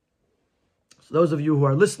 so those of you who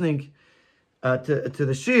are listening to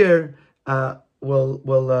the Shiur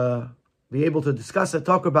will be able to discuss it,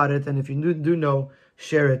 talk about it, and if you do know,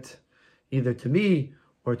 share it either to me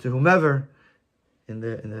or to whomever in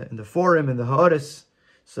the forum, in the ha'aris,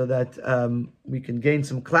 so that we can gain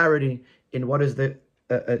some clarity in what is the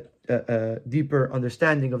deeper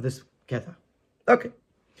understanding of this keta. Okay,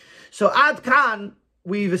 so Ad Kan,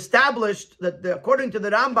 we've established that according to the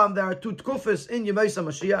Rambam, there are two tkufas in Yemesa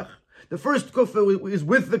Mashiach. The first tkufa is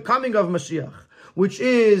with the coming of Mashiach, which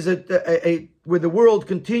is where the world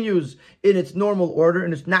continues in its normal order,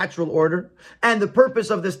 in its natural order. And the purpose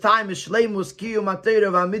of this time is Shleimus Kiyum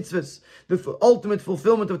HaTorah VaMitzvos, the ultimate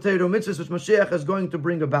fulfillment of Torah mitzvahs, which Mashiach is going to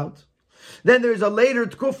bring about. Then there's a later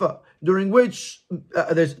tkufa, during which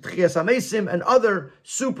there's Tchias HaMesim and other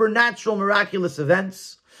supernatural, miraculous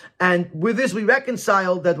events. And with this we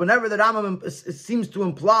reconcile that whenever the Rambam seems to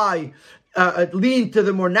imply lean to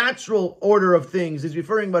the more natural order of things, he's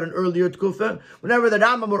referring about an earlier tkufa. Whenever the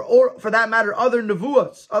Rambam, or for that matter, other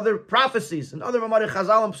nevuos, other prophecies, and other Mamari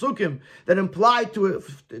Chazal and Psukim that imply to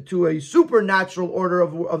a supernatural order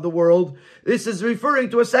of the world, this is referring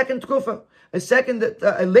to a second tkufa,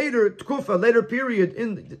 a later tkufa, a later period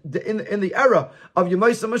in the era of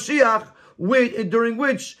Yemesa Mashiach, during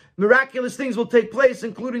which miraculous things will take place,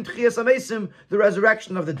 including Tchias HaMesim, the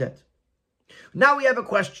resurrection of the dead. Now we have a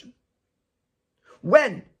question.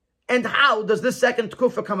 When and how does this second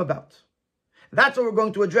tkufa come about? That's what we're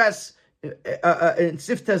going to address in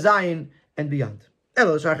Sifta Zayin and beyond.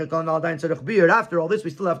 After all this,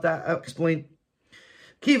 we still have to explain.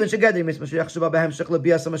 Since the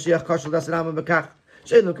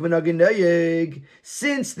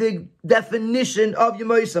definition of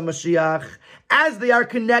Yemesa Mashiach, as they are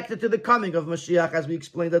connected to the coming of Mashiach, as we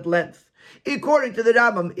explained at length, according to the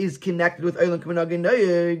Rambam, is connected with Eilam K'Menagin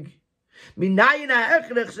Noyeg.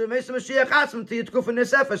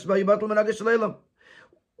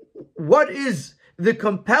 What is the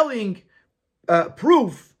compelling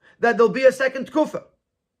proof that there'll be a second tkufa?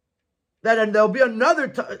 That there'll be another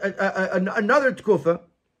tkufa,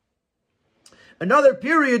 another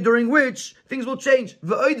period during which things will change.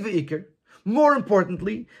 More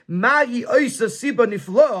importantly, Magi Oisa Siba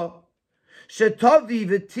Nifla Shetavi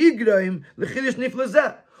V'Tigraim L'Chidish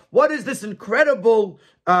Nifla. What is this incredible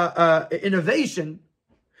innovation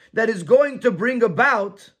that is going to bring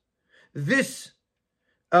about this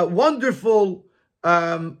wonderful,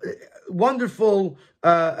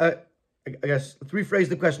 I guess let's rephrase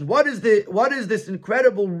the question. What is this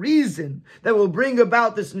incredible reason that will bring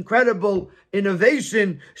about this incredible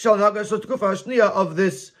innovation of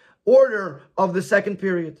this order of the second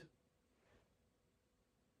period?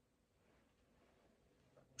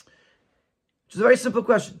 It's a very simple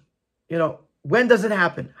question. When does it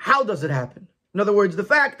happen? How does it happen? In other words, the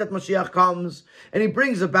fact that Mashiach comes and he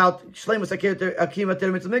brings about Shleimus Akim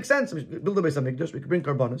HaTorah makes sense. Build a Beis Hamikdash. We can bring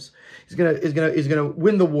Karbanos. He's gonna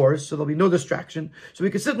win the wars, so there'll be no distraction. So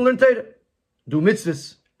we can sit and learn Torah, do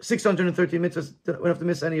mitzvahs, 613 mitzvahs. We don't have to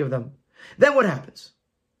miss any of them. Then what happens?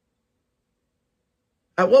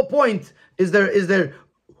 At what point is there?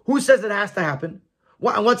 Who says it has to happen?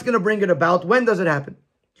 And what's going to bring it about? When does it happen?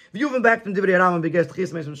 Now the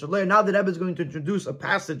Rebbe is going to introduce a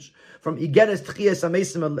passage from Igeres Tchias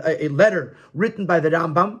HaMesim, a letter written by the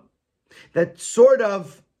Rambam, that sort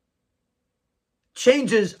of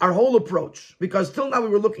changes our whole approach. Because till now we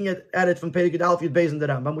were looking at it from Perek Yud Aleph Yud Beis in the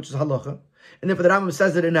Rambam, which is halacha. And therefore the Rambam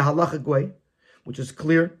says it in a halachic way, which is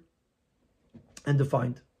clear and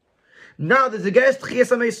defined. Now there's Igeres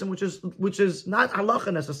Tchias HaMesim, which is not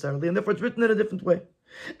halacha necessarily, and therefore it's written in a different way.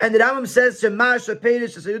 And the Rambam says,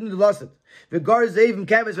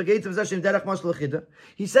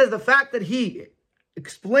 he says the fact that he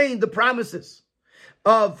explained the promises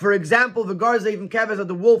of, for example, the Garzev and Keves, that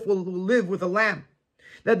the wolf will live with a lamb,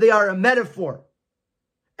 that they are a metaphor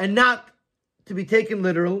and not to be taken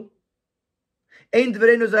literal.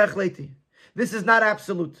 This is not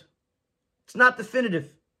absolute. It's not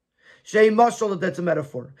definitive. That's a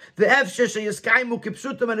metaphor.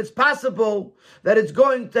 And it's possible that it's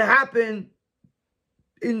going to happen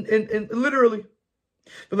in literally.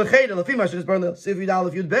 So according to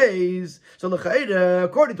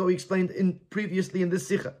what we explained previously in this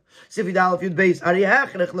Sicha, we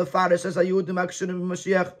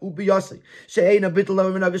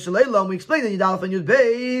explained in Yud and Yud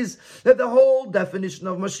Beis that the whole definition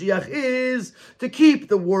of Mashiach is to keep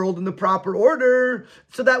the world in the proper order,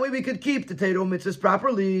 so that way we could keep the Torah mitzvahs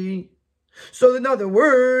properly. So in other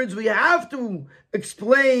words, we have to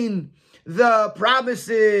explain the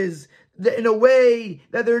promises in a way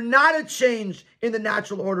that they're not a change in the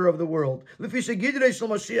natural order of the world. Because the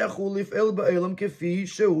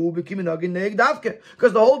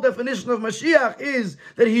whole definition of Mashiach is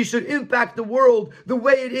that he should impact the world the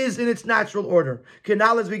way it is in its natural order. Okay,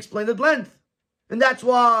 now as we explained at length. And that's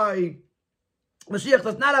why Mashiach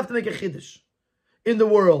does not have to make a chiddush in the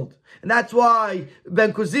world. And that's why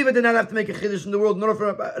Ben Kuziva did not have to make a chiddush in the world in order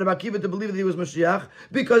for Rabbi Akiva to believe that he was Mashiach,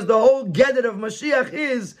 because the whole gedet of Mashiach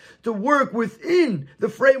is to work within the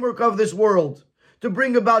framework of this world, to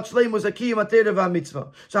bring about Shleimus Akiyim Ateirev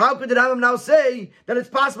HaMitzvah. So how could the Rambam now say that it's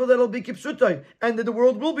possible that it'll be Kipshutai and that the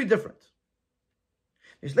world will be different?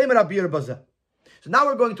 So now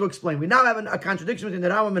we're going to explain. We now have a contradiction between the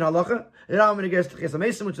Rambam and Halacha. The Rambam in Ches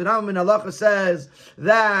Mesim, which the Rambam in Halacha says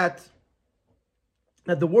that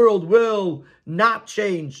the world will not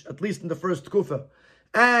change, at least in the first Kufa.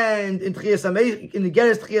 And in the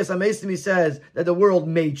Geras Tchias HaMesim, he says that the world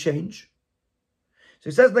may change. So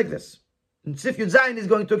he says like this. And Sif Yud Zayin is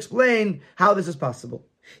going to explain how this is possible.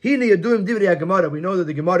 We know that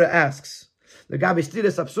the Gemara asks the Gabi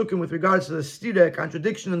Stiras Apsukim with regards to the Stira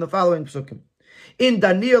contradiction in the following Psukim. In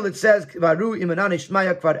Daniel it says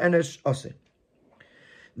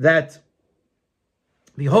that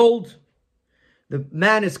behold, the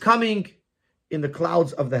man is coming in the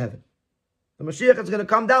clouds of the heaven. The Mashiach is going to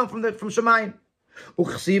come down from Shemayim.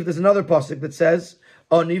 There's another pasuk that says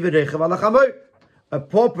a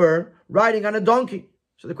pauper riding on a donkey.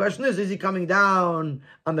 So the question is he coming down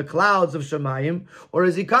on the clouds of Shemayim, or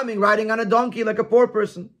is he coming riding on a donkey like a poor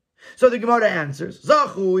person? So the Gemara answers,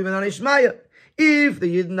 Zachu even on Ishmaya. If the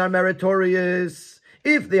Yidden are meritorious,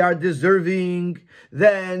 if they are deserving,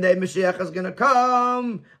 then the Mashiach is going to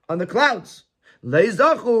come on the clouds.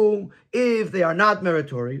 Leizachu, if they are not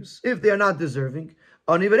meritorious, if they are not deserving,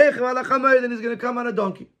 then he's going to come on a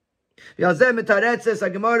donkey. And similarly,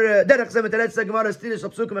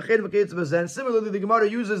 the Gemara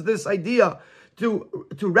uses this idea to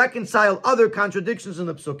reconcile other contradictions in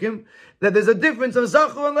the psukim, that there's a difference of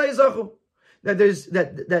zachu and leizachu.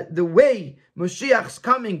 That the way Mashiach's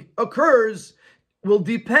coming occurs will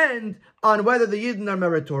depend on whether the Yidden are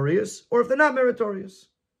meritorious or if they're not meritorious,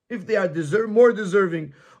 if they are more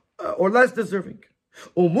deserving or less deserving.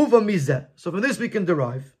 So from this we can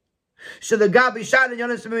derive with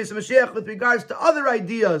regards to other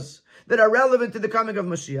ideas that are relevant to the coming of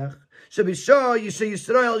Mashiach, that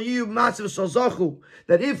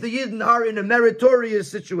if the Yidden are in a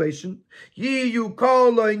meritorious situation, if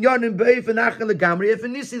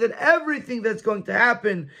and you see that everything that's going to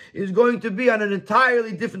happen is going to be on an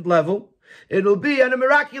entirely different level, it'll be on a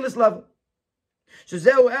miraculous level. This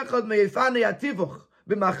is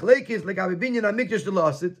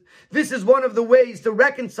one of the ways to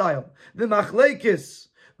reconcile the machlekes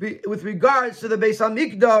with regards to the Beis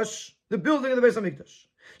HaMikdash, the building of the Beis HaMikdash.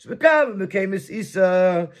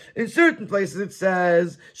 In certain places it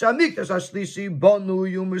says that the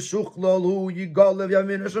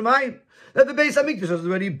Beis HaMikdash is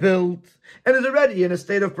already built and is already in a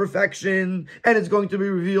state of perfection, and it's going to be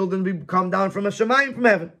revealed and come down from a Shemayim, from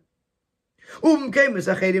heaven. Other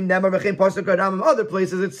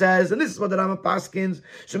places it says, and this is what the Rambam paskins,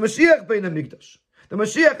 the Mashiach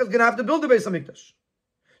is going to have to build the Beis HaMikdash.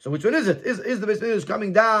 So which one is it? Is the Beis HaMikdash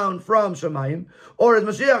coming down from Shemayim, or is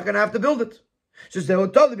Mashiach going to have to build it?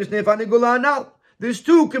 These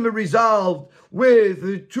two can be resolved with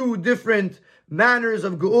the two different manners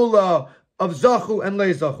of Geula, of Zachu and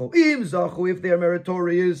Leizachu. Zachu, if they are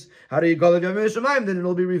meritorious, then it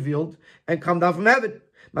will be revealed and come down from heaven.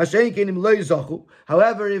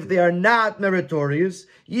 However, if they are not meritorious,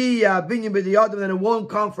 then it won't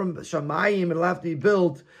come from Shemayim. It'll have to be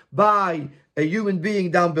built by a human being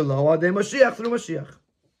down below, through Mashiach.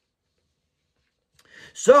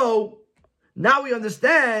 So now we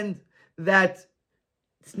understand that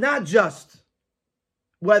it's not just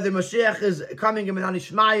whether Mashiach is coming in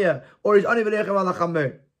Ishmaya or is Anivarech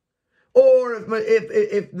Alachamer, or if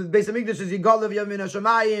the Beis HaMikdash is Yigalav Yamin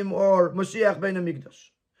Hashemayim or Mashiach Bein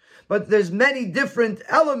HaMikdash. But there's many different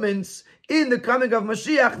elements in the coming of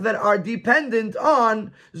Mashiach that are dependent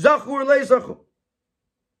on Zachu or Leizachu.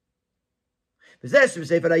 That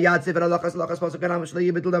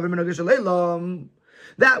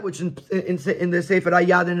which in the Sefer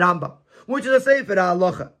Hayad and Rambam, which is a Sefer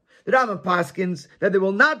HaHalacha, the Rambam paskins that there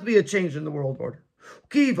will not be a change in the world order.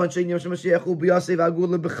 Since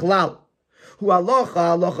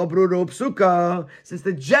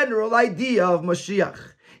the general idea of Mashiach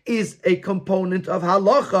is a component of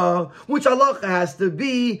halacha, which halacha has to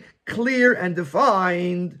be clear and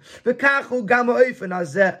defined. And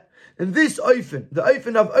this oifen, the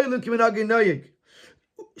oifen of Olam Kiminagin Noyeg,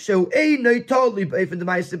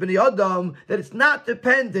 that it's not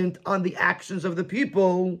dependent on the actions of the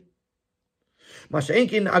people.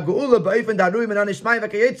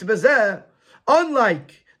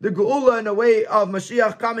 Unlike the Geula in a way of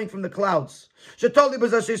Mashiach coming from the clouds, that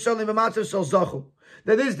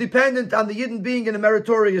is dependent on the Yidden being in a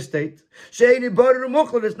meritorious state.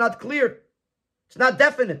 It's not clear. It's not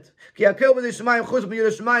definite. Because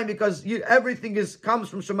everything comes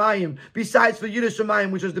from Shemayim, besides for Yiddish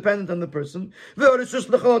Shemayim, which is dependent on the person.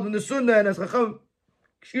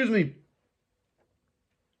 Excuse me.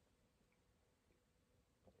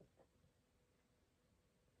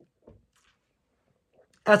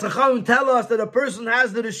 As Chachamim tell us that a person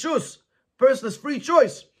has the reshus, person has free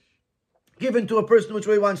choice given to a person which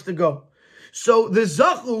way he wants to go. So the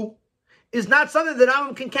zachu is not something that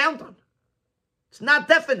Rambam can count on. It's not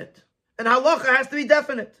definite. And halacha has to be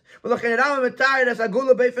definite. So the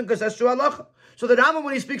Rambam,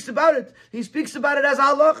 when he speaks about it as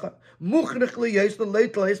halacha.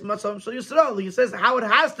 He says how it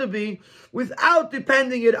has to be without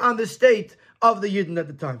depending it on the state of the Yidden at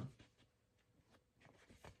the time.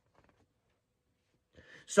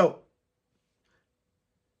 So,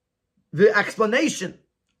 the explanation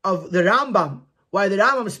of the Rambam, why the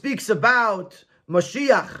Rambam speaks about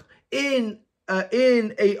Mashiach in a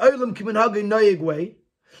Olam Kiminhagin Noyeg way,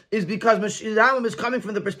 is because the Rambam is coming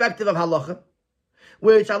from the perspective of halacha,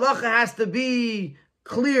 which halacha has to be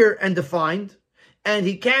clear and defined, and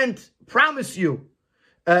he can't promise you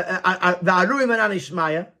the Aruim and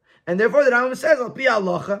Anishmaya, and therefore the Rambam says, Al Pi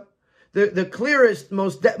halacha, the clearest,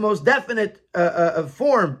 most definite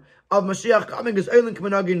form of Mashiach coming is Eilen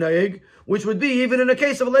K'menagi Nayeg, which would be even in a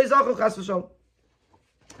case of a Leizachel Chas V'Shalom.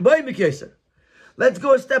 Let's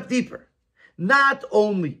go a step deeper. Not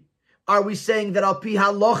only are we saying that Al Pi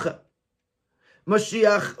Halacha,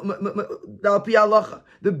 Mashiach, Al Pi Halacha,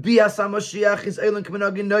 the Bias HaMashiach is Eilen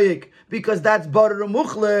K'menagi Nayeg, because that's Barer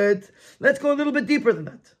Muchlet. Let's go a little bit deeper than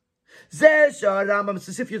that. The fact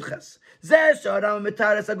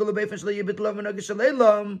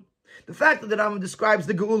that the Rambam describes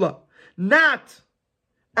the Geula not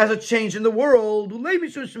as a change in the world,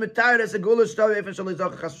 it's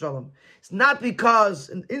not because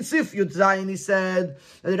in Sif Yud Zayin he said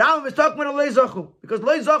that the Rambam is talking about Leizachu, because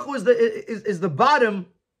Leizachu is the bottom,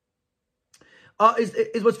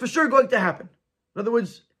 is what's for sure going to happen. In other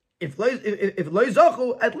words, if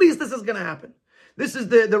Leizachu, at least this is going to happen. This is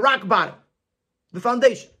the rock bottom, the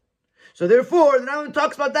foundation. So therefore, the Rambam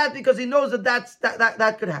talks about that because he knows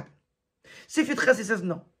that could happen. Sifit Chesi says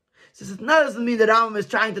no. He says it doesn't mean that Rambam is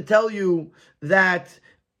trying to tell you that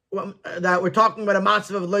we're talking about a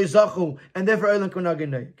matzav of Leizachu and therefore Eilen Kunagin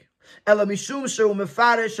Neik. Ela mishum shehu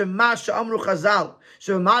mefarish shema she'amru Chazal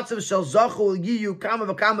shehu matzav shel zachu yiyu kama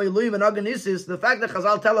v'kama iluim and aganisis. The fact that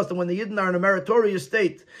Chazal tell us that when the Yidden are in a meritorious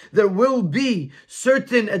state, there will be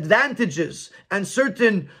certain advantages and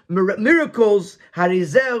certain miracles.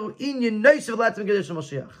 Harizeu inyan noisev latim gedesh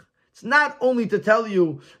Mashiach. It's not only to tell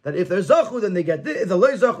you that if there's zachu, then they get this. If they're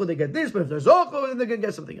loy zachu, they get this. But if there's zachu, then they're going to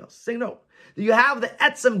get something else. Say no. You have the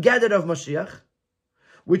etzem gedet of Mashiach,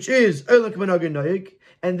 which is Eilen K'menagin Noyeg,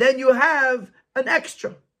 and then you have an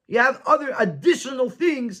extra. You have other additional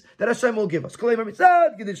things that Hashem will give us. From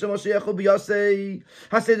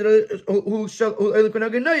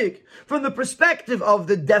the perspective of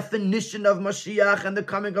the definition of Mashiach and the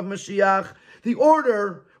coming of Mashiach, the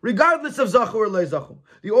order, regardless of Zachu or Le Zachu,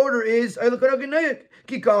 the order is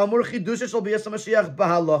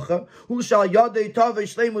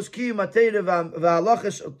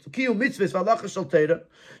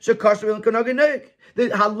the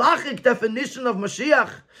halachic definition of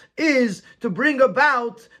Mashiach is to bring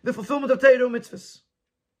about the fulfillment of Torah mitzvahs,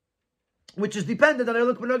 which is dependent on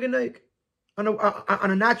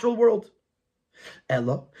a natural world.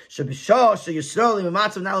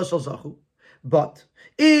 But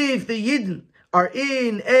if the Yidden are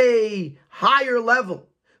in a higher level,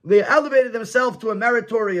 they elevated themselves to a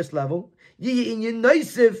meritorious level,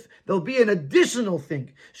 there'll be an additional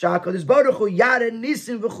thing. That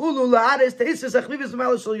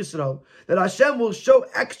Hashem will show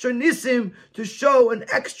extra nisim to show an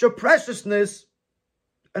extra preciousness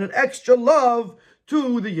and an extra love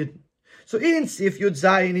to the Yidden. So in Sif Yud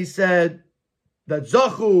Zayin he said that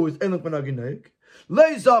Zachu is Eilen K'menagin Noyeg,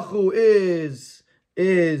 Le Zachu is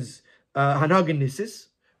Hanagin Nisis,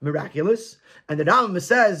 miraculous, and the Rambam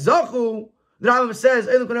says Zachu. The Rambam says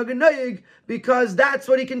Eilen K'menagin Noyeg because that's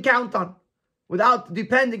what he can count on, without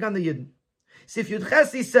depending on the Yidden. Sif Yud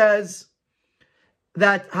Chesi says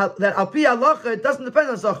that Al Pi Halacha it doesn't depend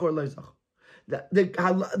on Zachu or Le Zachu. the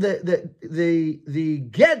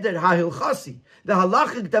geder ha'hilchasi, the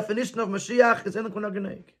halachic definition of Mashiach is enok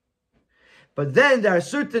v'naganeg. But then there are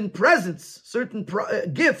certain presents, certain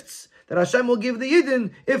gifts that Hashem will give the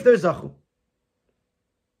Yidden if they're zachu.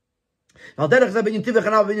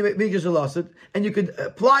 And you could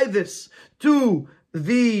apply this to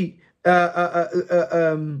the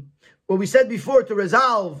what we said before to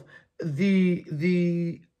resolve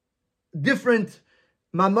the different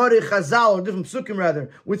Mamari Chazal, or different psukim rather,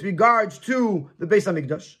 with regards to the Beis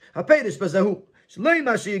HaMikdash.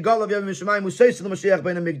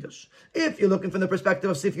 If you're looking from the perspective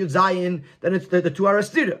of Sif Yud Zayin, then it's the two are a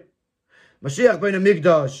stira. Mashiach Bein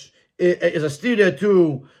HaMikdash is a stira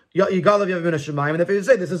to Yigalav Yavim Shemayim, and if you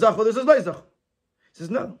say this is Zachor, this is Lo Zachor, he says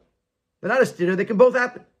no, they're not a stira, they can both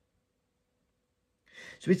happen.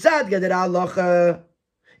 So mitzad Geder Halacha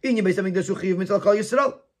in Beis HaMikdash Uchiv Mitzal Kol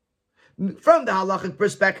Yisrael. From the halachic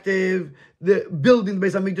perspective, the building the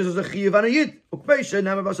Beis HaMikdash is a chiyuv and a yid. Ukpeisha,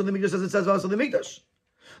 Nama Vasal the Mikdash, as it says Vasal the Mikdash.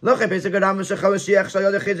 Lochay Pesach Adam Shechal Shiach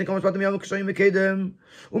Shayad Echizin Kamas Patam Yom Kshayim Mekedem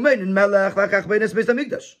Umein Melech Vakach Beinas Beis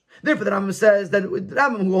HaMikdash. Therefore, the Rambam says that the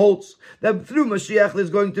Rambam who holds that through Mashiach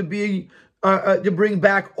there's going to be to bring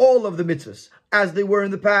back all of the mitzvahs as they were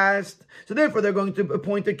in the past. So therefore, they're going to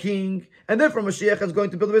appoint a king, and therefore Mashiach is going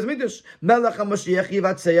to build the Beis HaMikdash. Melech HaMashiach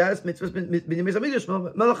Yivatzeyas mitzvahs b'nei Beis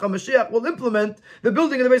HaMikdash. Melech HaMashiach will implement the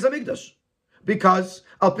building of the Beis HaMikdash. Because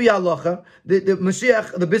al pi halacha, the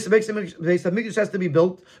Mashiach, the Beis HaMikdash has to be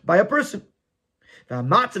built by a person.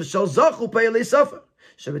 V'hamatzav shel zachu pe'elei safa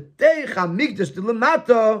shebeteich HaMikdash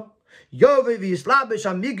dilemata yovei v'yislabesh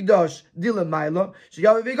HaMikdash dilemayla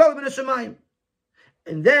sheyovei v'yigalu b'nei Shemayim.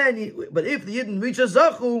 And then, but if the Yidden reach a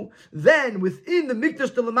zachu, then within the Mikdash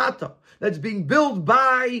dilemata that's being built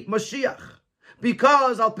by Mashiach,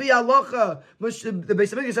 because al pi halacha, the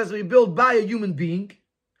Beis HaMikdash has to be built by a human being.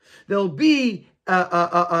 There'll be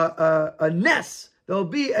a ness. There'll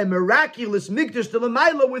be a miraculous Mikdash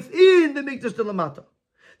D'Lamaila within the Mikdash D'Lamata.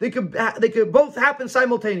 They could both happen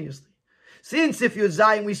simultaneously. Since if you're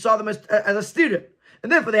Zion, we saw them as a stira,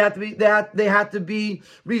 and therefore they had to be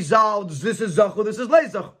resolved. This is zachu, this is lei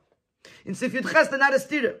zachu. In Sif Yud Ches, they're not a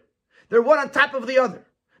stira. They're one on top of the other.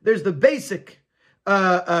 There's the basic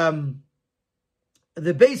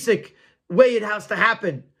way it has to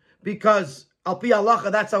happen, because al pi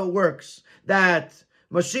halacha, that's how it works. That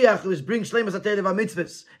Mashiach brings shleimus ateitiv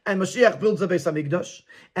mitzvahs, and Mashiach builds the Beis HaMikdash.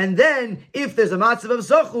 And then, if there's a matzav of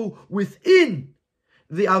zachu within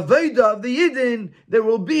the avodah of the Yidden, there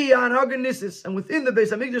will be an haganisis, and within the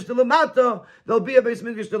Beis HaMikdash D'Lamata, there'll be a Beis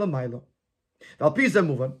HaMikdash D'Lamayla. Al pi zeh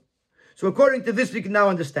move on. So according to this, we can now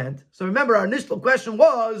understand. So remember, our initial question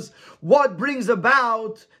was, what brings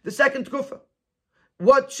about the second tkufa?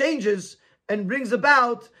 What changes and brings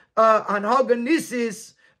about an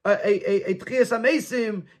haganisis, a tchias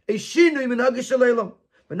amesim, a shinui min hagish shel.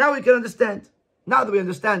 But now we can understand. Now that we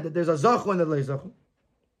understand that there's a zachu and a lei zachu,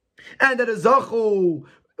 and that a zachu,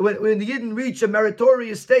 when the Yidden reach a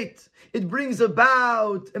meritorious state, it brings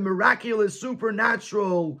about a miraculous,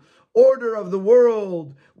 supernatural order of the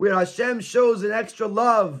world where Hashem shows an extra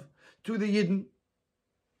love to the Yidden.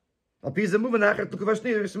 Now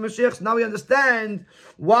we understand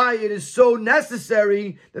why it is so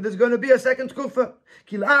necessary that there's going to be a second kufa.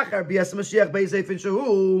 After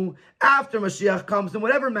Mashiach comes, in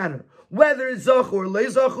whatever manner, whether it's zachu or lei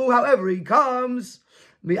zachu, however he comes,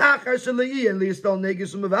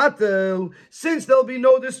 since there'll be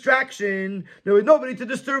no distraction, there will be nobody to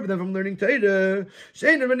disturb them from learning Torah,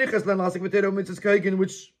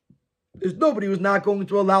 which there's nobody who's not going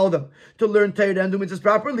to allow them to learn Torah and do mitzvahs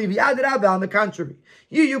properly. On the contrary,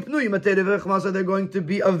 they're going to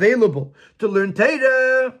be available to learn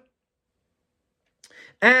Torah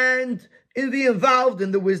and be involved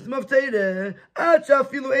in the wisdom of Torah.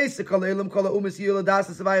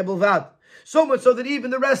 So much so that even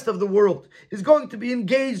the rest of the world is going to be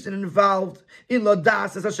engaged and involved in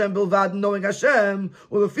ladas as Hashem bilvad, knowing Hashem.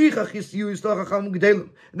 Therefore,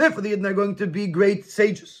 the Yidden are going to be great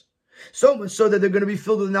sages. So much so that they're going to be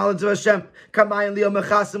filled with the knowledge of Hashem.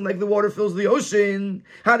 Like the water fills the ocean.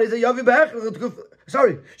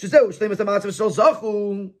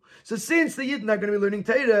 So since the Yidden are going to be learning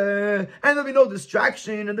Torah, and there'll be no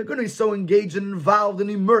distraction, and they're going to be so engaged and involved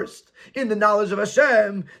and immersed in the knowledge of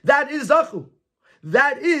Hashem, that is zachu.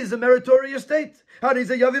 That is a meritorious state. So this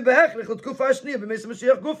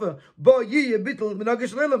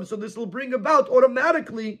will bring about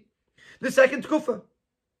automatically the second tkufa,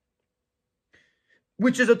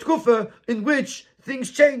 which is a tkufa in which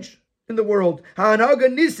things change in the world.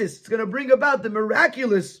 It's going to bring about the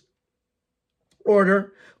miraculous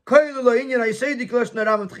order, including that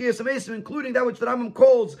which the Rambam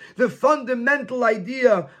calls the fundamental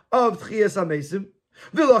idea of Tchias HaMesim.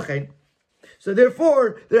 So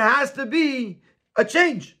therefore, there has to be a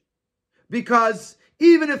change. Because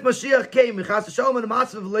even if Mashiach came, and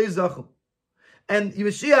Mashiach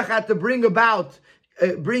had to bring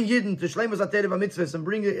Yidden to Shleimus HaTorah v'Mitzvahs and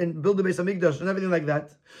bring it and build the Beis HaMikdash and everything like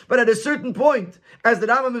that. But at a certain point, as the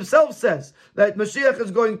Rambam himself says, that Mashiach is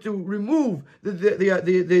going to remove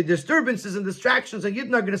the disturbances and distractions, and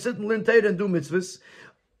Yidden are going to sit and learn Torah and do mitzvahs,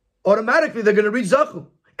 automatically they're going to reach Zachu.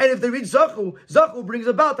 And if they reach Zachu, Zachu brings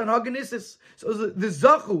about an Haganisis. So the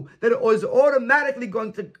Zachu that is automatically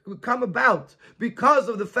going to come about because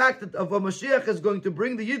of the fact that of a Mashiach is going to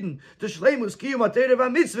bring the Yidden to Shleimus, Kiyum, HaTorah,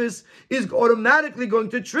 v'Mitzvahs is automatically going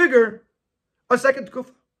to trigger a second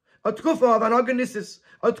Tkufa. A Tkufa of an Haganisis.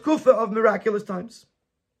 A Tkufa of miraculous times.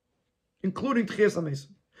 Including Tchias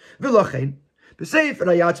HaMesim. V'lochein. In the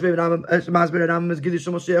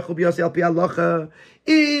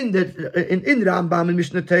Rambam in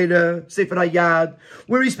Mishnah Torah, Sefer Hayad,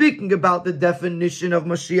 where he's speaking about the definition of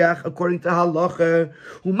Mashiach according to Halacha,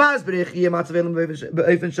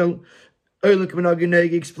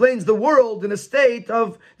 he explains the world in a state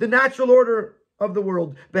of the natural order of the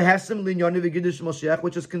world,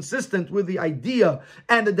 which is consistent with the idea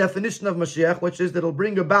and the definition of Mashiach, which is that it'll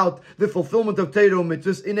bring about the fulfillment of Torah and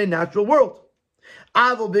mitzvahs in a natural world. In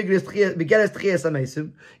Igeres Tchias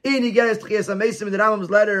HaMesim, in the Rambam's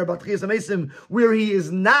letter about Tchias HaMesim, where he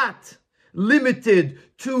is not limited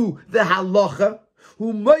to the halacha,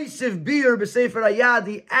 who Moisiv Bir b'Sefer Hayad,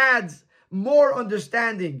 he adds more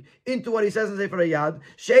understanding into what he says in Sefer Hayad.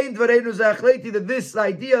 Shein Dvareinu Zachleti, that this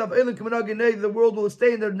idea of Eilim K'Menag the world will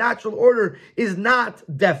stay in their natural order, is not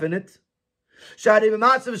definite.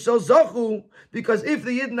 Because if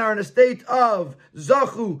the Yidden are in a state of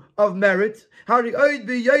Zachu, of merit, then even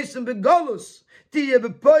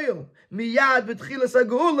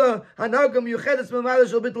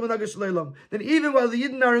while the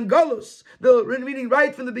Yidden are in Galus, meaning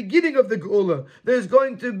right from the beginning of the Geula, there's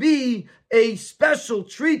going to be a special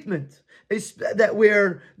treatment that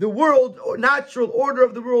where the world, or natural order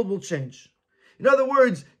of the world will change. In other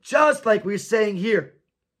words, just like we're saying here,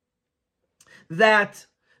 that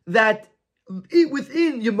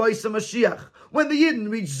within Yemoisa Mashiach, when the Yidden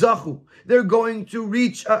reach Zachu, they're going to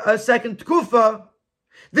reach a second Tkufa.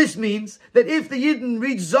 This means that if the Yidden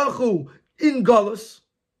reach Zachu in Galus,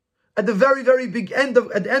 at the very, very big end of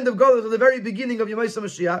Galus, at the very beginning of Yemoisa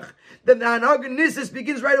Mashiach, then the Hanaganisis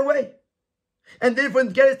begins right away. And therefore,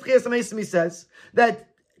 in Geres Tchias HaMesim, he says that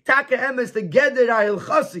Taka Emes, the Geder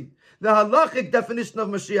HaElchasi, the halachic definition of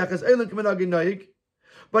Mashiach is Eilim K'Menag Noig.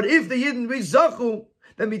 But if the Yidden reach Zachu,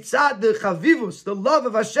 then mitzad the chavivus, the love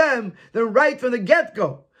of Hashem, then right from the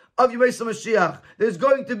get-go of Yemoisa Mashiach, there's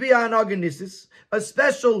going to be a Hanaganisis, a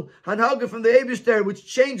special Hanhaga from the Eibishter, which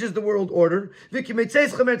changes the world order. Like the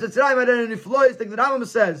Rambam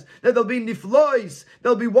says, that there'll be niflois,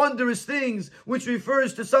 there'll be wondrous things, which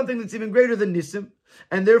refers to something that's even greater than Nisim.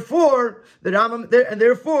 And therefore,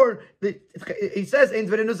 he says,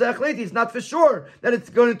 it's not for sure that it's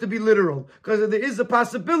going to be literal, because there is a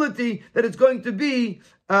possibility that it's going to be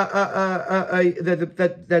that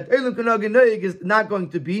Eilim K'Menag Noig is not going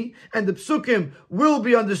to be, and the psukim will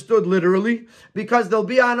be understood literally, because there'll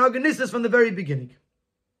be an Hanaganisis from the very beginning.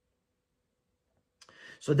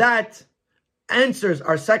 So that answers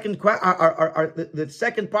our second the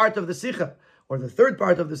second part of the Sicha, or the third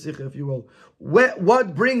part of the Sicha, if you will.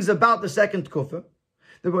 What brings about the second Kufa?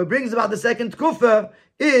 What brings about the second Kufa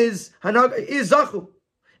is Zachu.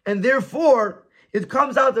 And therefore, it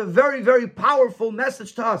comes out a very, very powerful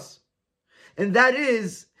message to us. And that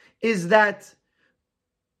is that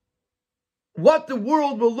what the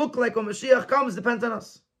world will look like when Mashiach comes depends on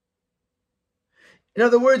us. In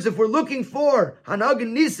other words, if we're looking for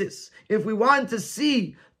Hanaganisis, if we want to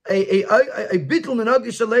see a Bittul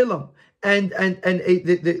Menagi Shalelam, and the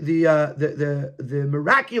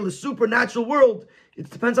miraculous supernatural world, it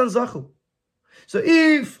depends on Zachu. So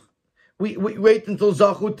if we wait until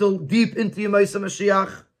Zachu, till deep into Yemoisa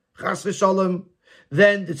Mashiach, Chas v'Shalom,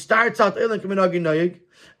 then it starts out Eilim K'Menag Noig,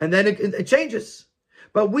 and then it changes.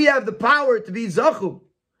 But we have the power to be Zachu.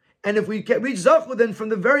 And if we can reach Zachu, then from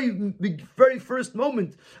the very first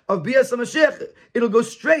moment of Bias HaMashiach, it'll go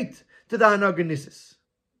straight to the Hanaganisis.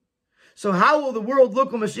 So how will the world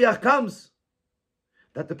look when Mashiach comes?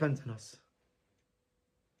 That depends on us.